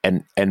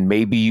and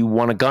maybe you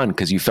want a gun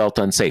because you felt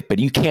unsafe, but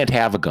you can't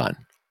have a gun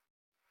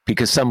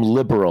because some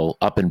liberal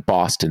up in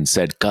Boston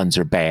said guns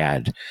are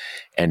bad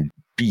and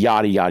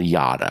yada, yada,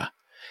 yada.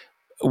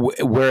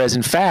 Whereas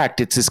in fact,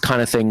 it's this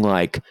kind of thing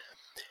like,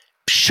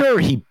 sure,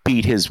 he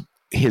beat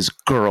his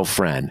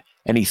girlfriend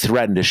and he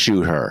threatened to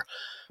shoot her,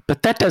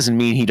 but that doesn't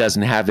mean he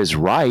doesn't have his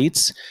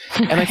rights.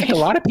 And I think a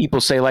lot of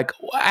people say like,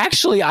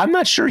 actually, I'm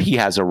not sure he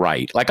has a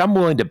right. Like I'm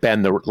willing to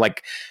bend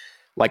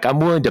I'm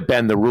willing to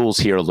bend the rules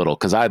here a little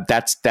because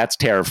that's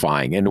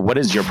terrifying. And what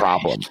is your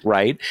problem,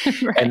 right?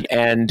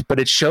 Right. But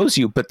it shows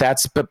you. But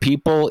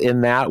people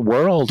in that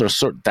world are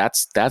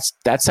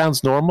that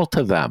sounds normal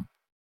to them,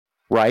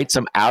 right?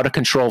 Some out of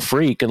control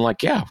freak, and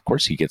like, yeah, of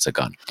course he gets a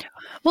gun.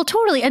 Well,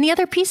 totally. And the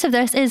other piece of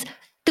this is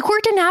the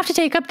court didn't have to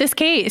take up this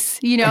case,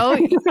 so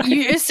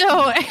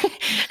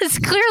it's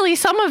clearly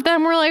some of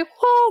them were like,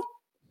 well,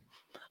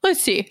 let's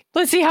see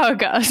how it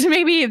goes.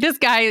 Maybe this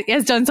guy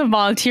has done some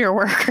volunteer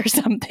work or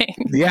something.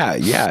 Yeah.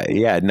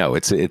 No,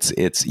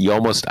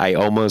 I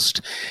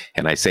almost,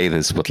 and I say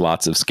this with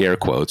lots of scare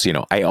quotes,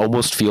 I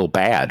almost feel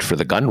bad for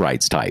the gun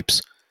rights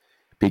types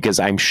because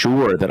I'm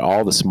sure that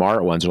all the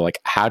smart ones are like,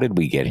 how did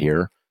we get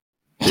here?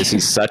 This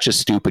is such a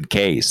stupid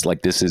case.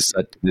 Like this is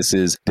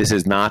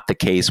not the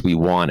case we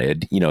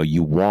wanted.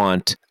 You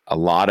want a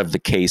lot of the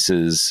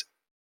cases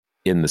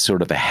in the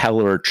sort of the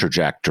Heller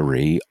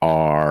trajectory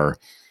are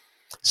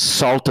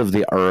salt of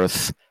the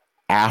earth,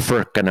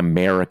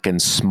 African-American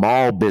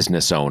small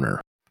business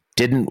owner,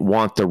 didn't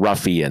want the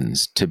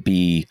ruffians to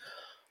be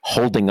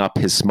holding up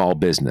his small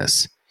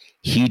business.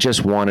 He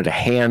just wanted a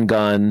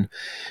handgun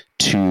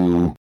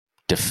to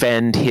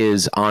defend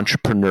his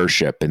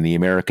entrepreneurship and the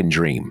American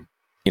dream.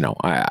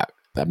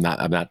 I'm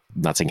not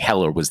saying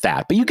Heller was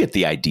that, but you get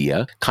the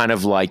idea. Kind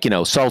of like,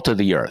 salt of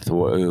the earth,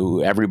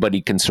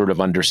 everybody can sort of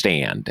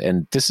understand.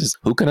 And this is,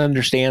 who can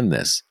understand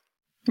this?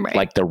 Right.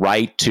 Like the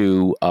right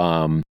to,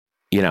 the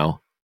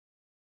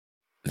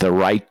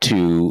right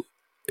to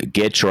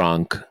get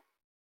drunk,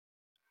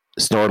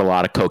 snort a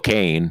lot of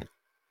cocaine,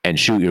 and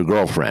shoot your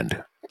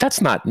girlfriend.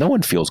 No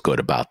one feels good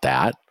about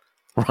that,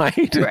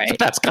 right? But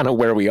that's kind of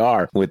where we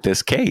are with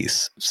this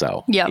case.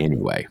 So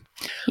anyway.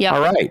 Yeah.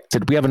 All right.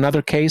 Did we have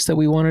another case that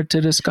we wanted to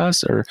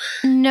discuss or?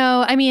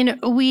 No, I mean,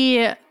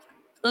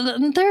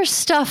 there's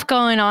stuff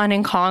going on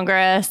in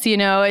Congress.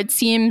 It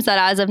seems that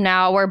as of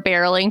now, we're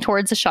barreling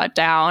towards a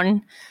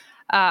shutdown.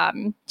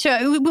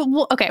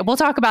 We'll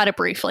talk about it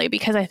briefly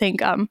because I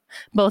think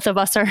both of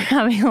us are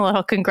having a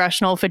little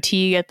congressional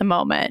fatigue at the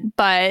moment.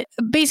 But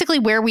basically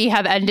where we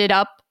have ended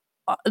up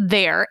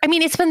there, I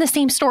mean, it's been the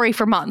same story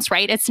for months,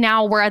 right? It's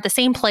now we're at the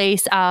same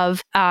place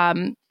of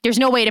there's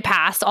no way to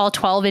pass all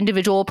 12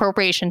 individual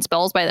appropriations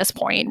bills by this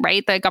point,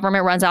 right? The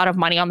government runs out of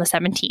money on the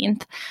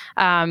 17th.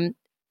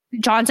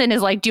 Johnson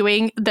is like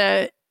doing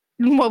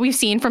what we've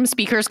seen from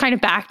speakers kind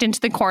of backed into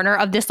the corner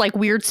of this like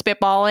weird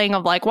spitballing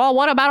of like, well,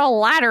 what about a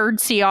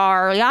laddered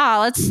CR? Yeah,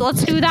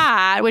 let's do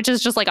that, which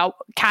is just like a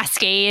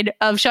cascade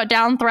of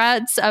shutdown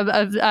threats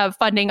of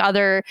funding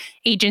other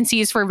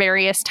agencies for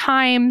various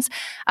times.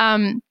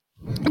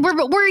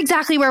 We're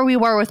exactly where we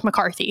were with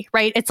McCarthy,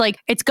 right? It's like,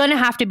 it's going to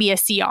have to be a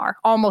CR,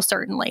 almost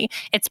certainly.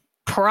 It's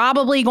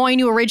probably going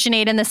to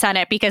originate in the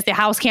Senate because the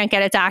House can't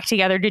get its act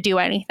together to do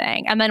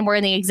anything. And then we're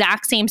in the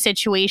exact same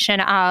situation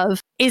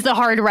of, is the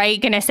hard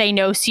right going to say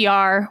no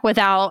CR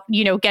without,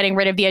 getting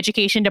rid of the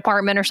education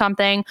department or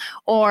something?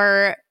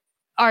 Or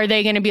are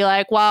they going to be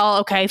like, well,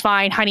 okay,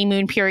 fine,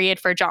 honeymoon period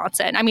for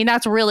Johnson? I mean,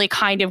 that's really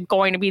kind of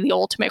going to be the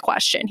ultimate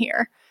question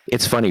here.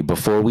 It's funny,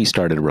 before we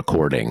started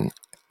recording,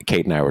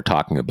 Kate and I were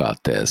talking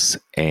about this,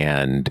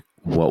 and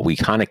what we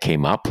kind of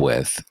came up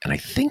with, and I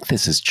think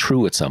this is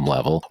true at some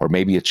level, or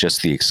maybe it's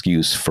just the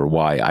excuse for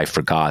why I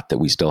forgot that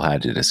we still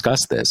had to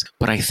discuss this,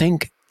 but I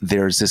think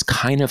there's this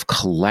kind of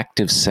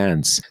collective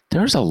sense.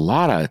 There's a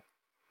lot of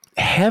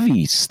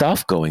heavy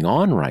stuff going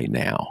on right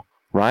now,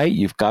 right?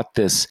 You've got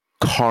this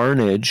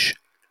carnage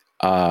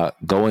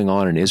going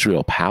on in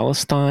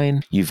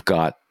Israel-Palestine. You've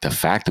got the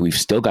fact that we've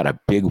still got a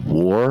big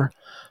war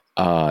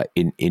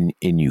in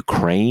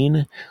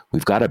Ukraine.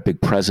 We've got a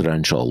big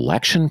presidential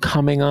election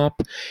coming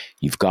up.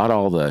 You've got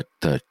all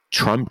the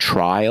Trump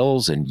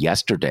trials, and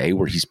yesterday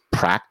where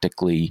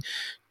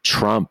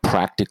Trump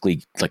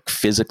practically like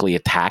physically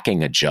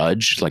attacking a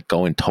judge, like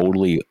going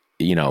totally,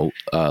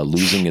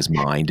 losing his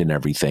mind and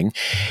everything.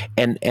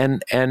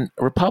 And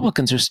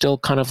Republicans are still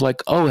kind of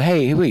like, oh,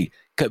 hey, wait,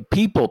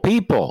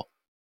 people,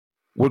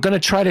 we're going to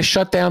try to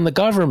shut down the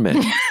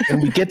government.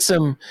 Can we get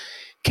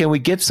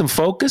some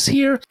focus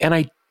here? And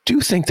I do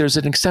think there's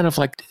an extent of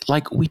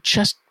like we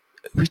just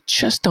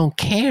don't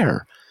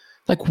care.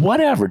 Like,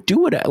 whatever,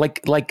 do it.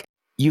 Like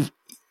you've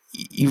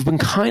been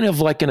kind of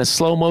like in a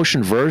slow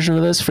motion version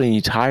of this for the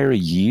entire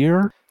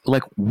year.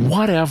 Like,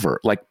 whatever.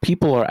 Like,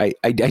 people are,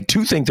 I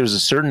do think there's a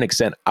certain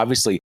extent,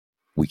 obviously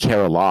we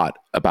care a lot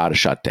about a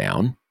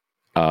shutdown.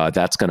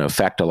 That's going to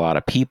affect a lot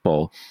of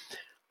people.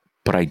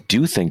 But I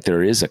do think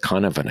there is a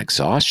kind of an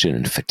exhaustion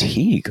and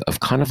fatigue of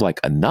kind of like,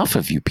 enough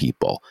of you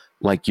people.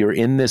 Like, you're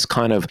in this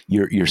kind of,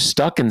 you're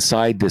stuck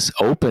inside this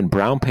open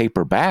brown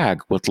paper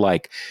bag with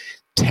like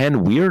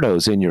 10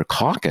 weirdos in your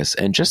caucus,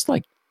 and just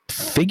like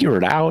figure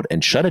it out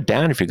and shut it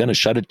down if you're going to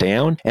shut it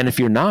down. And if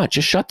you're not,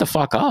 just shut the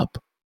fuck up.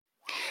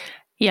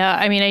 Yeah,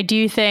 I mean, I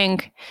do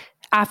think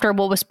after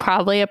what was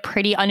probably a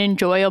pretty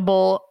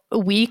unenjoyable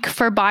week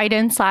for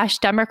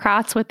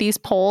Biden/Democrats with these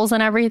polls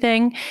and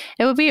everything,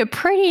 it would be a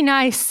pretty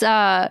nice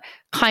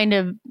kind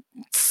of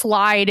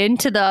slide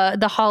into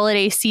the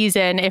holiday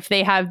season if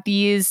they have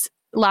these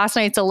last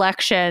night's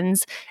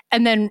elections,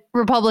 and then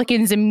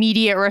Republicans'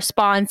 immediate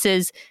response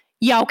is,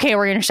 yeah, okay,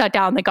 we're going to shut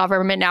down the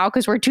government now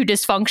because we're too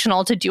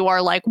dysfunctional to do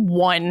our like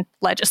one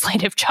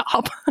legislative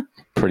job.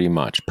 Pretty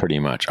much.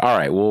 All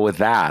right. Well, with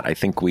that, I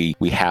think we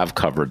have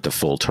covered the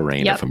full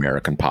terrain of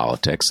American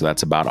politics. So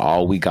that's about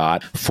all we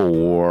got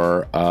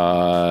for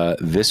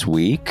this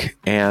week.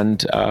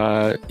 And,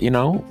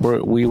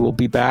 we will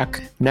be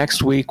back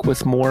next week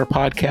with more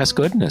podcast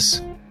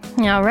goodness.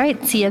 All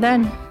right. See you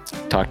then.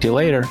 Talk to you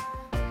later.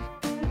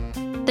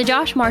 The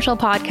Josh Marshall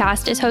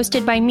Podcast is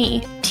hosted by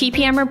me,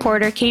 TPM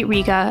reporter Kate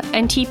Riga,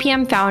 and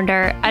TPM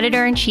founder,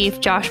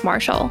 editor-in-chief Josh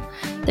Marshall.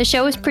 The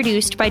show is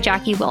produced by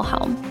Jackie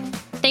Wilhelm.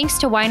 Thanks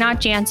to Why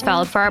Not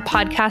Jansfeld for our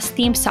podcast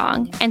theme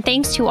song, and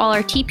thanks to all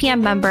our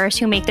TPM members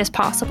who make this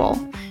possible.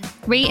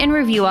 Rate and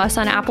review us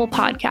on Apple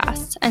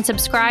Podcasts, and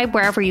subscribe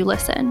wherever you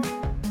listen.